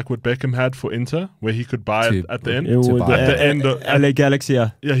option like what Beckham had for Inter, where he could buy it at the end. At the end of LA Galaxy. Yeah,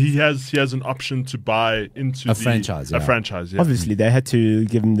 he has an option to buy into a franchise. A franchise. Yeah. Obviously, they had to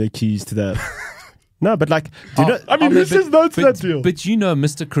give him the keys to the. No, but like, who says no to that deal? But you know,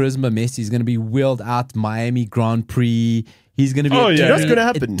 Mr. Charisma Messi is going to be wheeled out Miami Grand Prix. He's going to be that's going to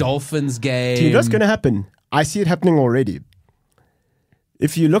happen. Dolphins game. Dude, that's going to happen. I see it happening already.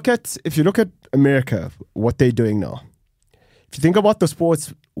 If you look at America, what they're doing now. If you think about the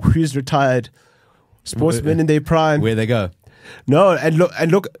sports, who's retired, sportsmen in their prime, where they go. No, and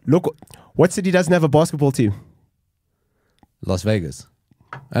look, what city doesn't have a basketball team? Las Vegas.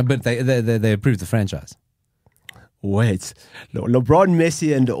 But they approved the franchise. Wait, LeBron,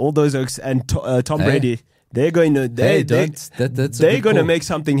 Messi, and all those and Tom Brady, they're going to they're going to make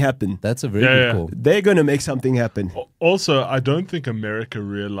something happen. That's a very good call. They're going to make something happen. Also, I don't think America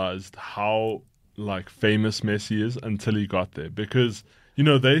realized how famous Messi is until he got there, because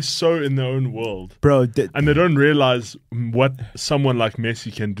they're so in their own world, bro, and they don't realize what someone like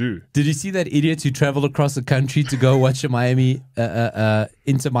Messi can do. Did you see that idiot who traveled across the country to go watch a Miami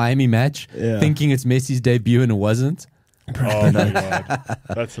Inter Miami match, thinking it's Messi's debut and it wasn't? Oh my god,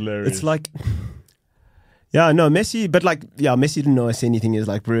 that's hilarious. It's like, Messi, but Messi didn't know us anything. Is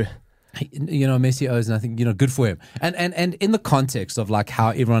like, bro. Messi owes nothing. Good for him. And in the context of how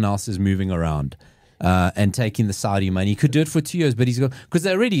everyone else is moving around. And taking the Saudi money, he could do it for 2 years, but because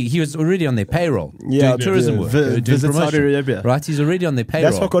he was already on their payroll, doing tourism work, doing Saudi Arabia. Right? He's already on their payroll.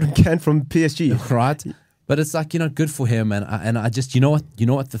 That's what got him canned from PSG, right? But it's good for him, and I just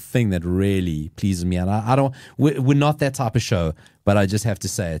what the thing that really pleases me, and I don't, we're not that type of show, but I just have to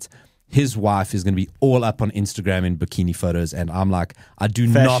say it. His wife is going to be all up on Instagram in bikini photos, and I'm like,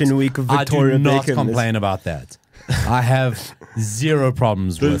 Fashion Week of Victoria Beckham complain about that. I have zero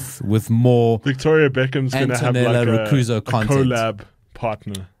problems with more Victoria Beckham's going to have a collab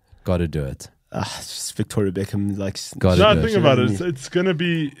partner. Got to do it. Just Victoria Beckham think about it. It's going to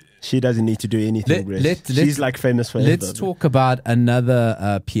be. She doesn't need to do anything. She's famous for. Let's talk about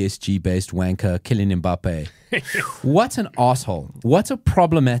another PSG-based wanker, Kylian Mbappe. What an asshole! What a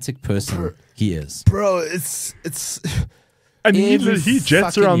problematic person he is, bro. It's. And he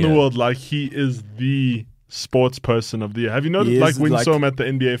jets around the world like he is the sports person of the year. Have you noticed when you saw him at the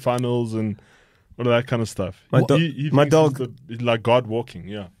NBA finals and all of that kind of stuff? My dog he's like God walking.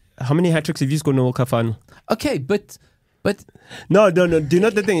 Yeah. How many hat tricks have you scored in the World Cup final? Okay, but no. Do you know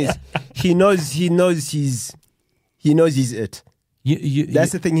the thing is he knows he's it.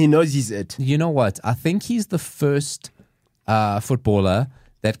 That's the thing. He knows he's it. You know what? I think he's the first footballer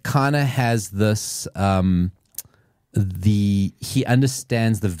that kind of has this. He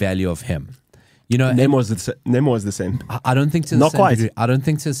understands the value of him. Neymar was the same. I don't think to the Not same quite. degree. I don't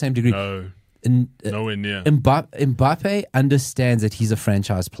think to the same degree. No. Nowhere near. Mbappe understands that he's a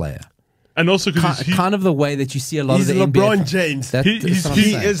franchise player. And also because Kind of the way that you see a lot He's of the LeBron NBA. James. That- that's what I'm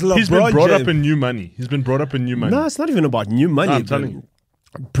he saying. is LeBron he's been brought James. up in new money. He's been brought up in new money. No, it's not even about new money. No, I'm telling you.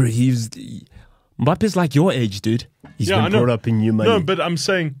 Bro, Mbappe's like your age, dude. He's Yeah, I been know. brought up in new money. No, but I'm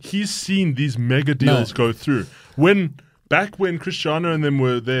saying he's seen these mega deals go through. Back when Cristiano and them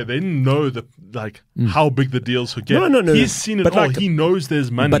were there, they didn't know how big the deals would get. No. He's seen it But all. like- He knows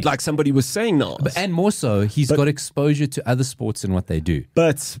there's money. But like somebody was saying now. And more so, he's got exposure to other sports and what they do.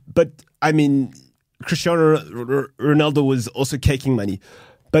 But I mean, Cristiano Ronaldo was also caking money.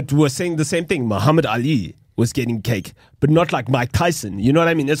 But we're saying the same thing. Muhammad Ali was getting cake, but not like Mike Tyson. You know what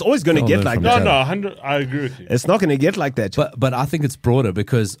I mean? It's always going to Don't get learn like from that. each no, other. 100. I agree with you. It's not going to get like that. But I think it's broader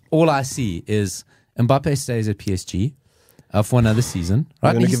because all I see is Mbappe stays at PSG for another season. I'm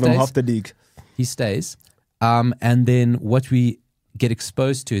Right? going to He give him stays. half the league. He stays. And then what we get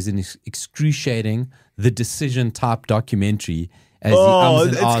exposed to is an excruciating The Decision type documentary. As Oh, he ums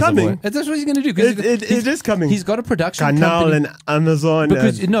and it's ahs of coming. what- That's what he's going to do. 'Cause It is coming. He's got a production Canal company. and Amazon.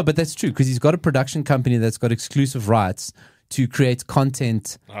 Because, no, but that's true because he's got a production company that's got exclusive rights to create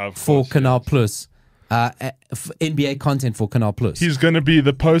content Of for course, Canal Plus, NBA content for Canal Plus. He's going to be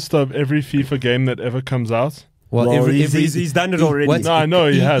the poster of every FIFA game that ever comes out. Well, he's done it already. What's No, I know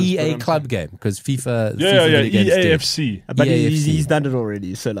he has, EA but I'm club game because FIFA. Yeah, FIFA video games do. EAFC. but EAFC. he's done it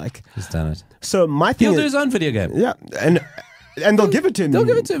already. So like, He's done it. so my thing He'll do is, his own video game. yeah, and they'll give it to him. They'll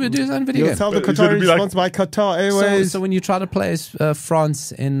give it to him. He'll do his own video He'll game. tell the But it's gonna Qatari be like- sponsored by Qatar So, Airways. so when you try to play as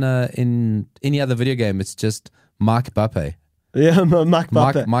France in any other video game, it's just Mark Mbappe. yeah, Mike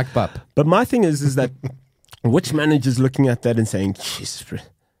Mbappe. Mark Mbappe. But my thing is that which manager's looking at that and saying, Jesus, bro.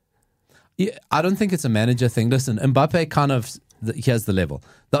 Yeah, I don't think it's a manager thing. Listen, Mbappe kind of he has the level.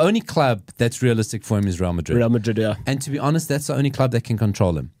 The only club that's realistic for him is Real Madrid. Real Madrid, yeah. And to be honest, that's the only club that can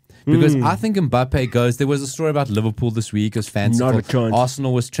control him. Because I think Mbappe goes. There was a story about Liverpool this week. It was fanciful. Not a chance.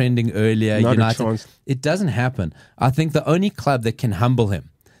 Arsenal was trending earlier. Not a United. chance. It doesn't happen. I think the only club that can humble him,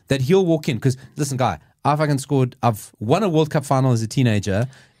 that he'll walk in. Because listen, guy, I've won a World Cup final as a teenager.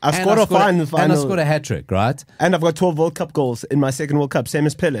 I've and scored a final. And I scored a hat trick, right? And I've got 12 World Cup goals in my second World Cup, same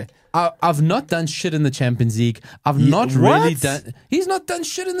as Pele. I've not done shit in the Champions League. I've not what? really done. He's not done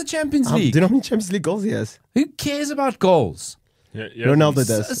shit in the Champions League. Do you know how many Champions League goals he has? Who cares about goals? Yeah. Ronaldo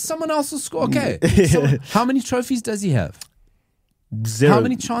does. Someone else will score. Okay. How many trophies does he have? Zero. How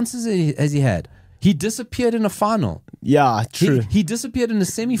many chances has he had? He disappeared in a final. Yeah, true. He disappeared in a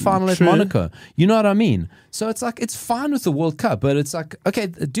semi-final at True. Monaco. You know what I mean? So it's like it's fine with the World Cup, but it's like, okay,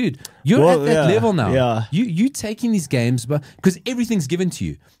 dude, you're Well, at that yeah, level now. yeah. You taking these games, but because everything's given to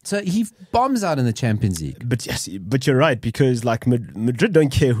you. So he bombs out in the Champions League, But you're right, because like Madrid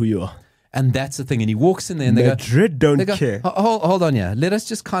don't care who you are. and that's the thing. And he walks in there, and they Madrid go, don't care. Hold on, yeah. Let us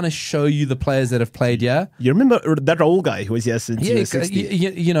just kind of show you the players that have played, yeah. You remember that Raul guy who was here since he Yeah, was 60?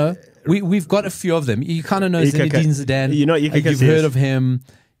 you know, we've got a few of them. You kind of know Zinedine Zidane. You know, Iker you've Casillas. heard of him.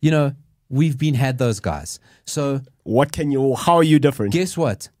 You know, we've had those guys. So How are you different? guess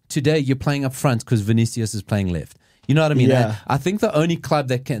what? Today you're playing up front because Vinicius is playing left. You know what I mean? Yeah. I think the only club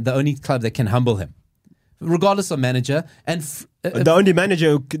that can humble him, regardless of manager, and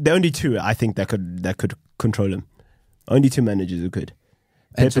The only two I think that could control him. Only two managers who could.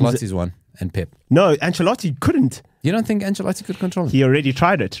 Pep and Ancelotti's one and Pep. No, Ancelotti couldn't. You don't think Ancelotti could control him? He already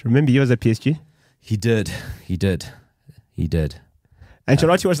tried it. Remember, he was at PSG. He did.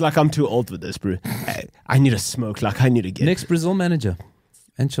 Ancelotti was like, I'm too old for this, bro. I need a smoke. Like, I need to get. Next Brazil manager,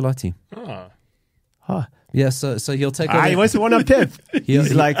 Ancelotti. Huh. Yeah, so he'll take over. He wants to one up Pep.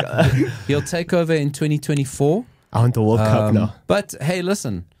 He's like, he'll take over in 2024. I want the World Cup now. But hey,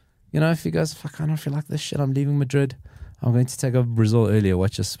 listen, you know, if he goes, fuck, I don't feel like this shit, I'm leaving Madrid. I'm going to take over Brazil earlier.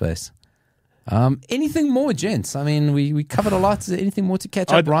 Watch your space. Anything more, gents? I mean, we covered a lot. Is there anything more to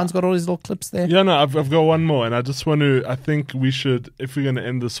catch up? Ryan's got all his little clips there. Yeah, no, I've got one more, and I just want to. I think we should, if we're going to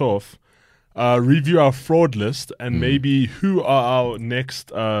end this off, review our fraud list and maybe who are our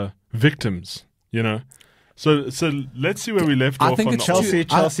next victims. You know, so let's see where we left off. I think on it's the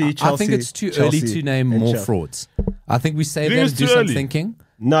Chelsea, I think it's too early to name and more Chelsea. frauds. I think we save You that think and it's do too some early? thinking.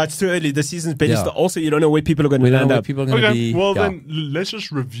 No, it's too early. The season's barely Yeah. started. Also, you don't know where people are going We to don't know land where up. people are going to Okay, be. well yeah. then let's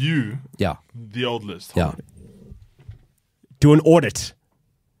just review Yeah, the old list. yeah. Do an audit.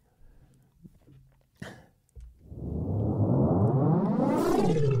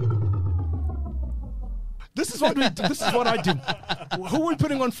 This is what we do. This is what I do. Who are we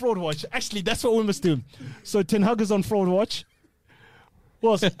putting on fraud watch? Actually, that's what we must do. So Ten Hag is on fraud watch.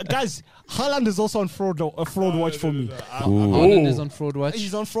 Well, guys, Haaland is also on fraud watch for me. Haaland is on fraud watch.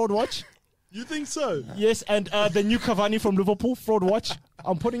 He's on fraud watch. You think so? Yes, and the new Cavani from Liverpool, fraud watch.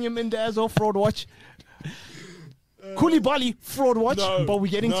 I'm putting him in there as well, fraud watch. Koulibaly, fraud watch, No, but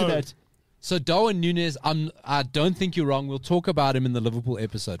we're getting to no. that. So Darwin Núñez, I don't think you're wrong. We'll talk about him in the Liverpool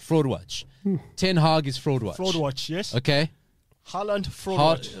episode. Fraud watch. Ten Hag is fraud watch. Fraud watch, yes. Okay. Haaland, fraud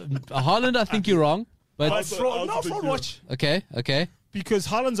watch. Haaland, I think you're wrong. But Also- Fraud, no, also fraud think watch. okay. Because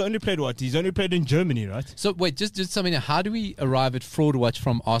Haaland's only played what? He's only played in Germany, right? So wait, just something. How do we arrive at fraud watch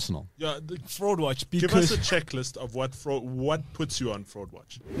from Arsenal? Yeah, Fraud watch. give us Because a checklist of what puts you on fraud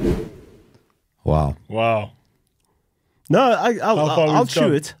watch. Wow. Wow. No, How far I'll we've chew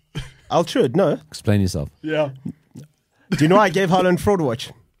come. it. I'll chew it. No. Explain yourself. Yeah. Do you know I gave Haaland fraud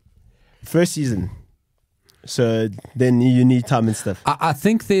watch? First season. So then you need time and stuff. I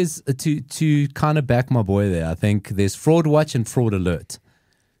think there's to kind of back my boy there. I think there's fraud watch and fraud alert.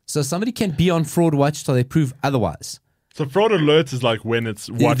 So somebody can be on fraud watch till they prove otherwise. So fraud alert is like when it's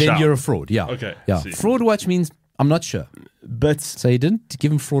watch then out. you're a fraud. Yeah. Okay, Yeah. see. Fraud watch means I'm not sure. But So you didn't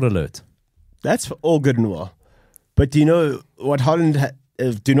give him fraud alert. that's all good and well. But do you know what Haaland?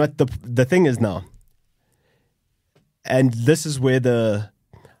 Do you know what the thing is now? And this is where the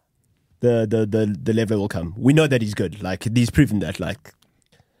level will come. We know that he's good. Like he's proven that. Like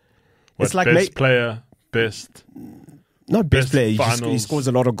What, it's like best player, best. not best best player. He finals. scores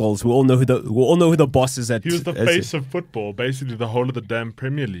a lot of goals. We all know who the boss is at. He was the at face of football, basically the whole of the damn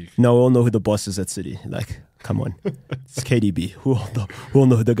Premier League. No, we all know who the boss is at City. Like, come on, it's KDB. We all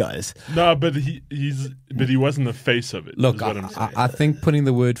know who the guy is. No, but he wasn't the face of it. Look, is what I'm saying. I think putting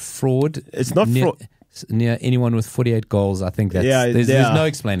the word fraud It's not near, fraud. near anyone with 48 goals, I think that's Yeah, there's yeah. no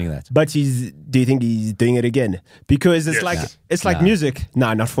explaining that. But do you think he's doing it again? Because it's Yes. like Nah. it's like Nah. music.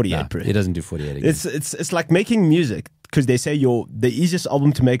 Nah, not 48, Nah, bro. he doesn't do 48 again. It's like making music because they say the easiest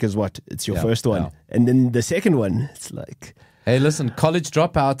album to make is what? It's your Yeah, first one, yeah. and then the second one, it's like Hey, listen, College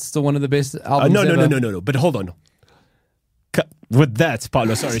Dropout's still one of the best albums no. ever. But hold on. With that,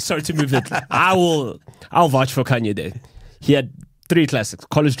 Paulo, sorry to move it. I'll vouch for Kanye there. He had 3 classics: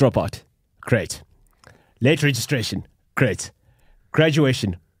 College Dropout, great; Late Registration, great;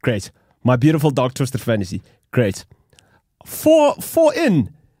 Graduation, great; My Beautiful Dark Twisted Fantasy, great. Four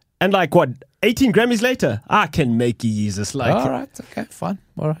in, and like what? 18 Grammys later, I can make Jesus like. All right, okay, fine.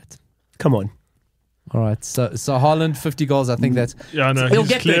 All right. Come on. All right. So Haaland, 50 goals, I think that's Yeah, no, He'll he's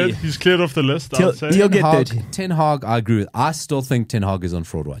get cleared. 30. He's cleared off the list. He'll- I'd say he'll get Hag, 30. Ten Hag, I agree with. I still think Ten Hag is on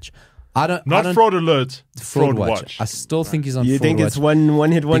fraud watch. I don't fraud alert. fraud Fraud watch. I still think he's on You fraud think watch. it's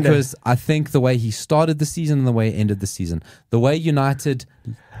one hit wonder? Because I think the way he started the season and the way he ended the season, the way United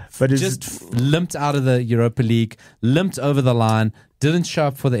But is just limped out of the Europa League, limped over the line, didn't show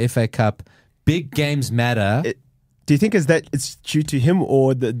up for the FA Cup. Big games matter. do you think it's due to him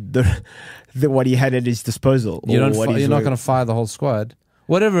or the what he had at his disposal? You're or not, what you're he's not work- going to fire the whole squad.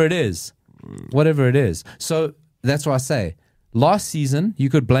 Whatever it is. So that's why I say, last season, you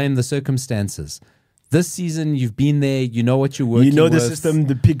could blame the circumstances. This season, you've been there. You know what you're working You know the with. system.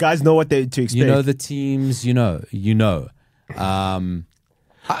 The guys know what to expect. You know the teams. You know.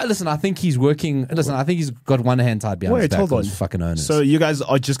 Listen, I think he's working. Listen, I think he's got one hand tied behind his Wait, back. hold on. Those fucking owners. So you guys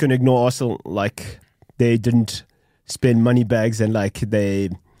are just going to ignore Arsenal like they didn't spend money bags and like they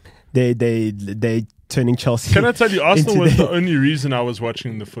turning Chelsea. Can I tell you, Arsenal into was the- the only reason I was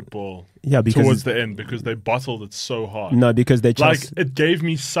watching the football Yeah, because towards the end because they bottled it so hard. no, because they Chelsea. Like, it gave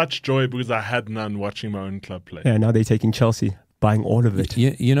me such joy because I had none watching my own club play. Yeah, now they're taking Chelsea, buying all of it.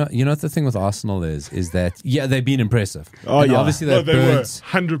 you know what the thing with Arsenal is that they've been impressive. Oh, And yeah. obviously No, they've they were burnt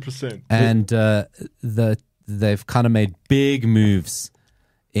 100%. and they've kind of made big moves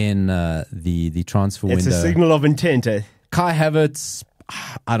in the transfer It's window. a signal of intent. Eh? Kai Havertz,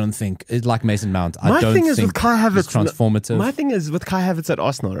 I don't think it's like Mason Mount. I My don't thing is think with Kai Havertz. he's transformative. My thing is with Kai Havertz at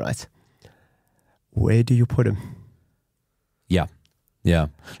Arsenal, right? Where do you put him? Yeah.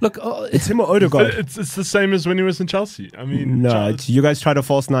 Look, It's him or But Odegaard? it's the same as when he was in Chelsea. I mean, No, you guys tried a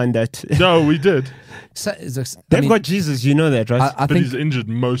false nine that. no, we did. They've got Jesus, you know that, right? I But think he's injured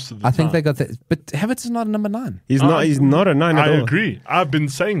most of the I time. think they got that. But Havertz is not a number 9. he's not a nine at I all. agree. I've been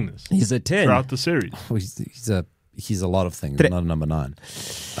saying this He's a 10. throughout the series. Well, he's a lot of things, not a number 9.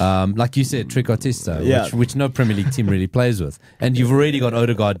 Like you said, Trequartista, Yeah. which no Premier League team really plays with, and you've already got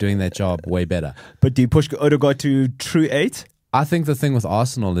Odegaard doing that job way better. But do you push Odegaard to true 8? I think the thing with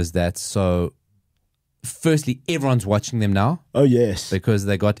Arsenal is that firstly, everyone's watching them now Oh, yes. because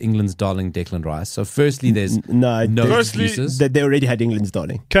they got England's darling Declan Rice. So firstly, there's No, no Firstly, excuses. they already had England's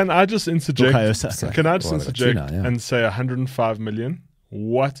darling. Can I just interject? Bukayo Saka. Can I just Well, they got interject two now, yeah. and say 105 million?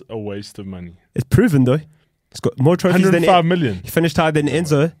 What a waste of money. It's proven, though. He's got more trophies than 105 million. He finished higher than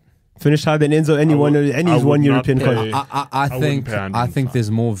Enzo. Finished higher than Enzo, and he won, and I he's would won not European pay- contract. I wouldn't think pay I think 105.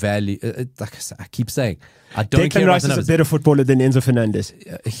 there's more value. Like I keep saying, I don't care Declan about Rice the is a numbers. better footballer than Enzo Fernandez.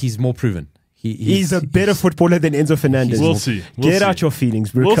 He's more proven. He's a better footballer than Enzo Fernandez. We'll see. Get out your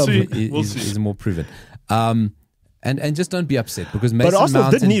feelings, bro. We'll Come see. on. We'll He's, see. he's more proven. And just don't be upset because Mason Arsenal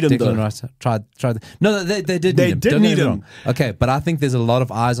Mount did and need him, Declan though. Rice tried. No, they did. They need him. did Don't get need me him. wrong. Okay, but I think there's a lot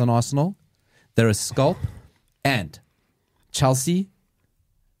of eyes on Arsenal. They're a scalp, and Chelsea,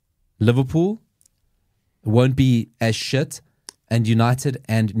 Liverpool won't be as shit, and United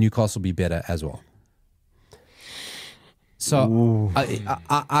and Newcastle will be better as well. So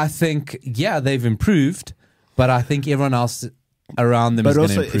I think they've improved, but I think everyone else around them is But going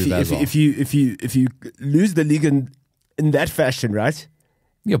to also, improve as well. if you lose the league in that fashion, right?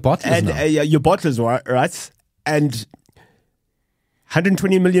 Your bottlers And now. your bottlers, right? And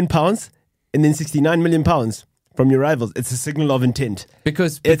 120 million pounds, and then 69 million pounds from your rivals. It's a signal of intent.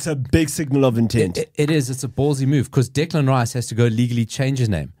 Because It's a big signal of intent. it is. It's a ballsy move because Declan Rice has to go legally change his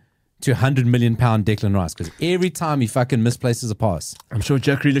name to £100 million Declan Rice because every time he fucking misplaces a pass. I'm sure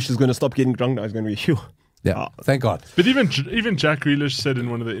Jack Grealish is going to stop getting drunk now. He's going to be, phew. Yeah, thank God. But even Jack Grealish said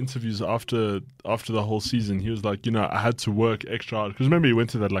in one of the interviews after the whole season, he was like, I had to work extra hard. Because remember, he went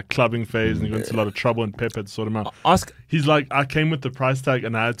to that like clubbing phase and he went to a lot of trouble and Pep had to sort him out. He's like, I came with the price tag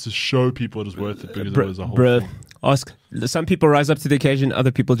and I had to show people it was worth it because it was a whole thing. Ask. Some people rise up to the occasion,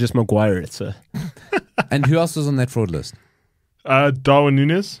 other people just Maguire it. So. And who else was on that fraud list? Darwin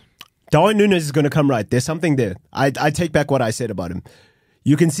Núñez. Darwin Núñez is going to come right. There's something there. I take back what I said about him.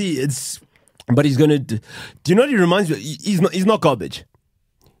 You can see it's... But he's going to... Do you know what he reminds me? He's not garbage.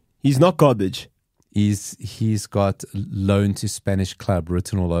 He's not garbage. He's got loan to Spanish club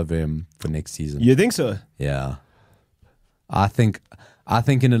written all over him for next season. You think so? Yeah. I think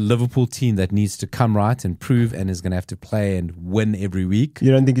in a Liverpool team that needs to come right and prove and is going to have to play and win every week,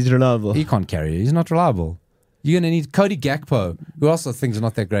 You don't think he's reliable? he can't carry it. He's not reliable. You're going to need Cody Gakpo, who also thinks are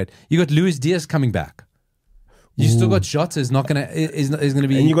not that great. You got Luis Diaz coming back. You still got Jota is not going to is going to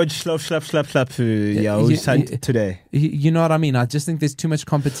be. And you got slap, who signed today. You know what I mean? I just think there's too much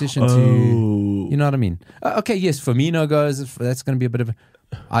competition to. You know what I mean? Okay, yes, Firmino goes. That's going to be a bit of.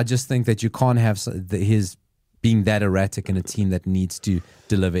 I just think that you can't have his being that erratic in a team that needs to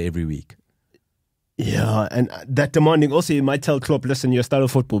deliver every week. Yeah, and that demanding. Also, you might tell Klopp, listen, your style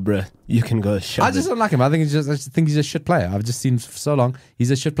of football, bruh, you can go shove I just don't like him. I just think he's a shit player. I've just seen him for so long. He's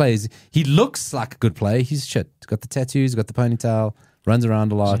a shit player. He looks like a good player. He's shit. He's got the tattoos, got the ponytail, runs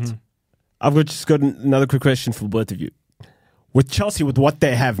around a lot. Mm-hmm. I've just got another quick question for both of you. With Chelsea, with what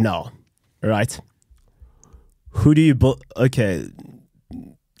they have now, right? Who do you... Okay.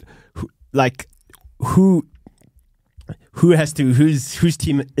 Who has to... Whose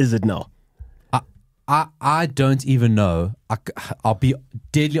team is it now? I don't even know. I'll be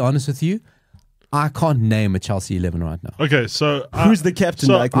deadly honest with you. I can't name a Chelsea 11 right now. Okay, so... Who's the captain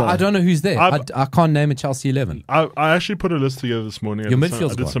so now? I don't know who's there. I've- I can't name a Chelsea 11. I actually put a list together this morning. Your I did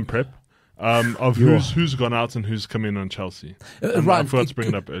midfield's gone. some prep of who's gone out and who's come in on Chelsea. I forgot to bring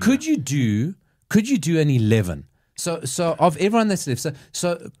it up earlier. Could you do an 11? So of everyone that's left,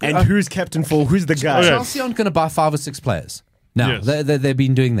 And who's captain for? Who's the guy? Okay. Chelsea aren't going to buy 5 or 6 players. Now, Yes. they've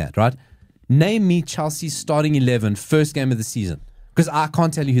been doing that, right? Name me Chelsea's starting 11, first game of the season. Because I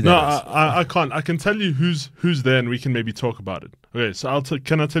can't tell you who No, that is. I can't. I can tell you who's there, and we can maybe talk about it. Okay, so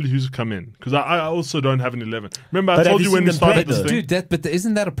can I tell you who's come in? Because I also don't have an 11. Remember, I But have told you you when seen we them started play, this though? thing. Dude,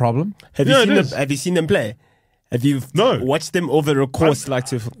 isn't that a problem? Have Yeah, you it seen them? is. Have you seen them play? Have you watched them over a course But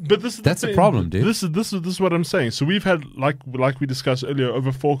this is That's the a thing. problem, dude. This is what I'm saying. So we've had like we discussed earlier,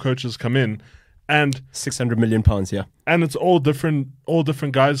 over 4 coaches come in, and 600 million pounds? Yeah. and it's all different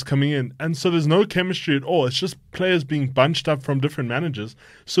guys coming in, and so there's no chemistry at all. It's just players being bunched up from different managers.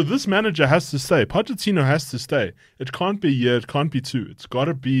 So this manager has to stay. Pochettino has to stay. It can't be a year. It can't be 2. It's got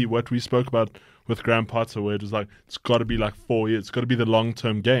to be what we spoke about with Graham Potter, where it was like it's got to be like 4 years. It's got to be the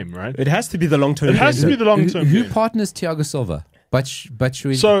long-term game, right? It has to be the long term. It has to be the long-term Who game. partners Thiago Silva?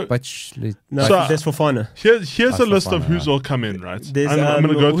 So- No, So- that's for Fana. Here's a list of Fofana, who's all come in, right? There's, I'm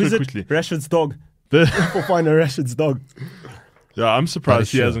going to go who's through it? quickly. Rashford's dog. The- For Fana, Rashford's dog. Yeah, I'm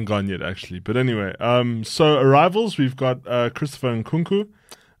surprised he sure. hasn't gone yet, actually. But anyway, so arrivals, we've got Christopher Nkunku.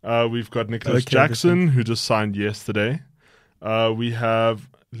 We've got Nicholas Okay, Jackson, who just signed yesterday. We have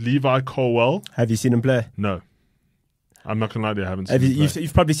Levi Colwell. Have you seen him play? No. I'm not going to lie to you, I haven't seen Have him you, play.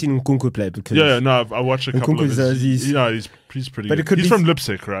 you've probably seen Nkunku play because Yeah, no, I watched a couple of Nkunku's, his... he's- he's pretty But good. it could He's be- from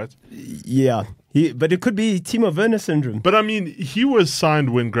Leipzig, right? yeah, but it could be Timo Werner syndrome. But I mean, he was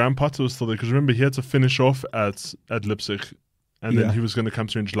signed when Graham Potter was still there, because remember, he had to finish off at Leipzig, and then Yeah. he was going to come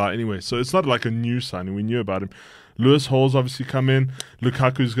through in July anyway. So it's not like a new signing. We knew about him. Lewis Hall's obviously come in.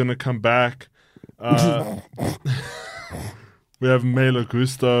 Lukaku's going to come back. We have Melo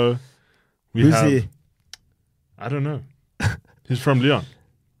Gusto. Who's he? I don't know. He's from Lyon.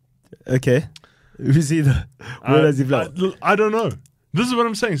 Okay. Who's he? Where does he play? I don't know. This is what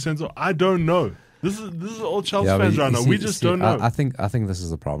I'm saying, Senzo. I don't know. This is all Chelsea fans right now. We just don't know. I think this is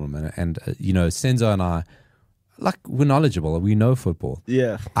the problem, and Senzo and I, like, we're knowledgeable. We know football.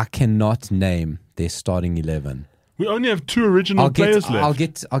 Yeah. I cannot name their starting 11. We only have 2 original players left.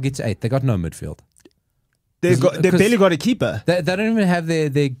 I'll get to 8. They got no midfield. They barely got a keeper. They don't even have their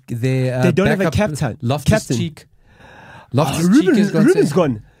They don't have a captain. Loftus-Cheek. Ruben's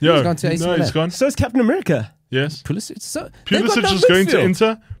gone. Yeah, He's gone to AC Milan. he's gone. So is Captain America. Yes. Pulisic Pulisic is going to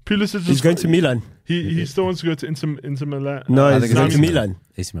Inter. Pulisic He's going to Milan. He still wants to go to Inter Milan. No, think he's it's going to AC Milan.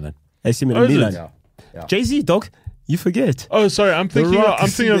 AC Milan. AC Oh, Milan. is it? Milan. Yeah. Jay-Z, dog. You forget. Oh, sorry. I'm thinking Rock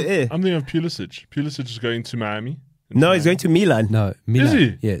is in the air. of Pulisic. Pulisic is going to Miami. No, he's going to Milan. No, Milan. Is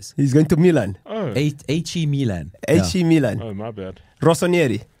he? Yes. He's going to Milan. Oh. HE Milan. HE Milan. Oh, my bad.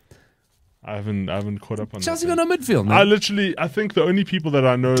 Rossoneri. I haven't caught up on Chelsea that. got no midfield, man. I think the only people that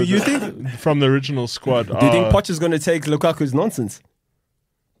I know Do you think? from the original squad Do you think Poch is going to take Lukaku's nonsense?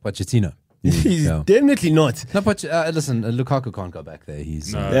 Pochettino. He's No. definitely not. No, listen, Lukaku can't go back there.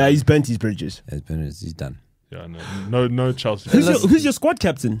 He's No. Yeah, he's burnt his bridges. he's done. Yeah, no Chelsea. Who's your squad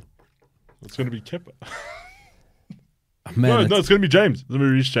captain? It's going to be Kepa. Man, No, it's going to be James. It's going to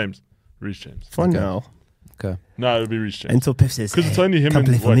be Reece James. For now. okay. No, it'll be Reece James. Until Pep says, Because it's only him can't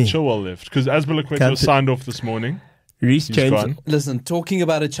and play for me. Chilwell left. Because Azpilicueta Can't was play- signed off this morning. Reece He's James. gone. Listen, talking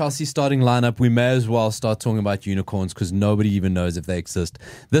about a Chelsea starting lineup, we may as well start talking about unicorns because nobody even knows if they exist.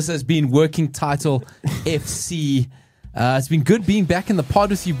 This has been Working Title FC. It's been good being back in the pod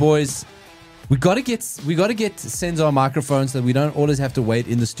with you boys. We got to get Senzo a microphone so that we don't always have to wait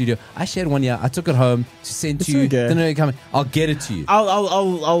in the studio. I shared one here. I took it home to send to you. okay. Didn't know you're coming. I'll get it to you.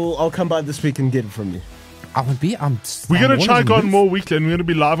 I'll come by this week and get it from you. We're going to try go on more weekly, and we're going to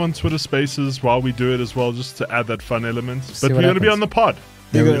be live on Twitter Spaces while we do it as well, just to add that fun element. See But what we're going to be happens. on the pod.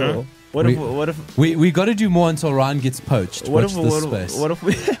 You You know? know? What if We got to do more until Ryan gets poached. Watch this space.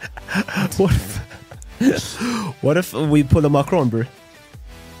 what if we pull a Macron, bro?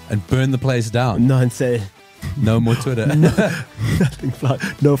 And burn the place down. No, and say No more Twitter.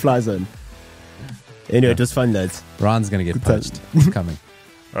 no fly zone. Anyway, it was fun, lads. Ryan's going to get Good time. poached. It's coming.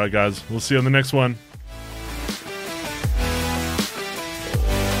 All right, guys. We'll see you on the next one.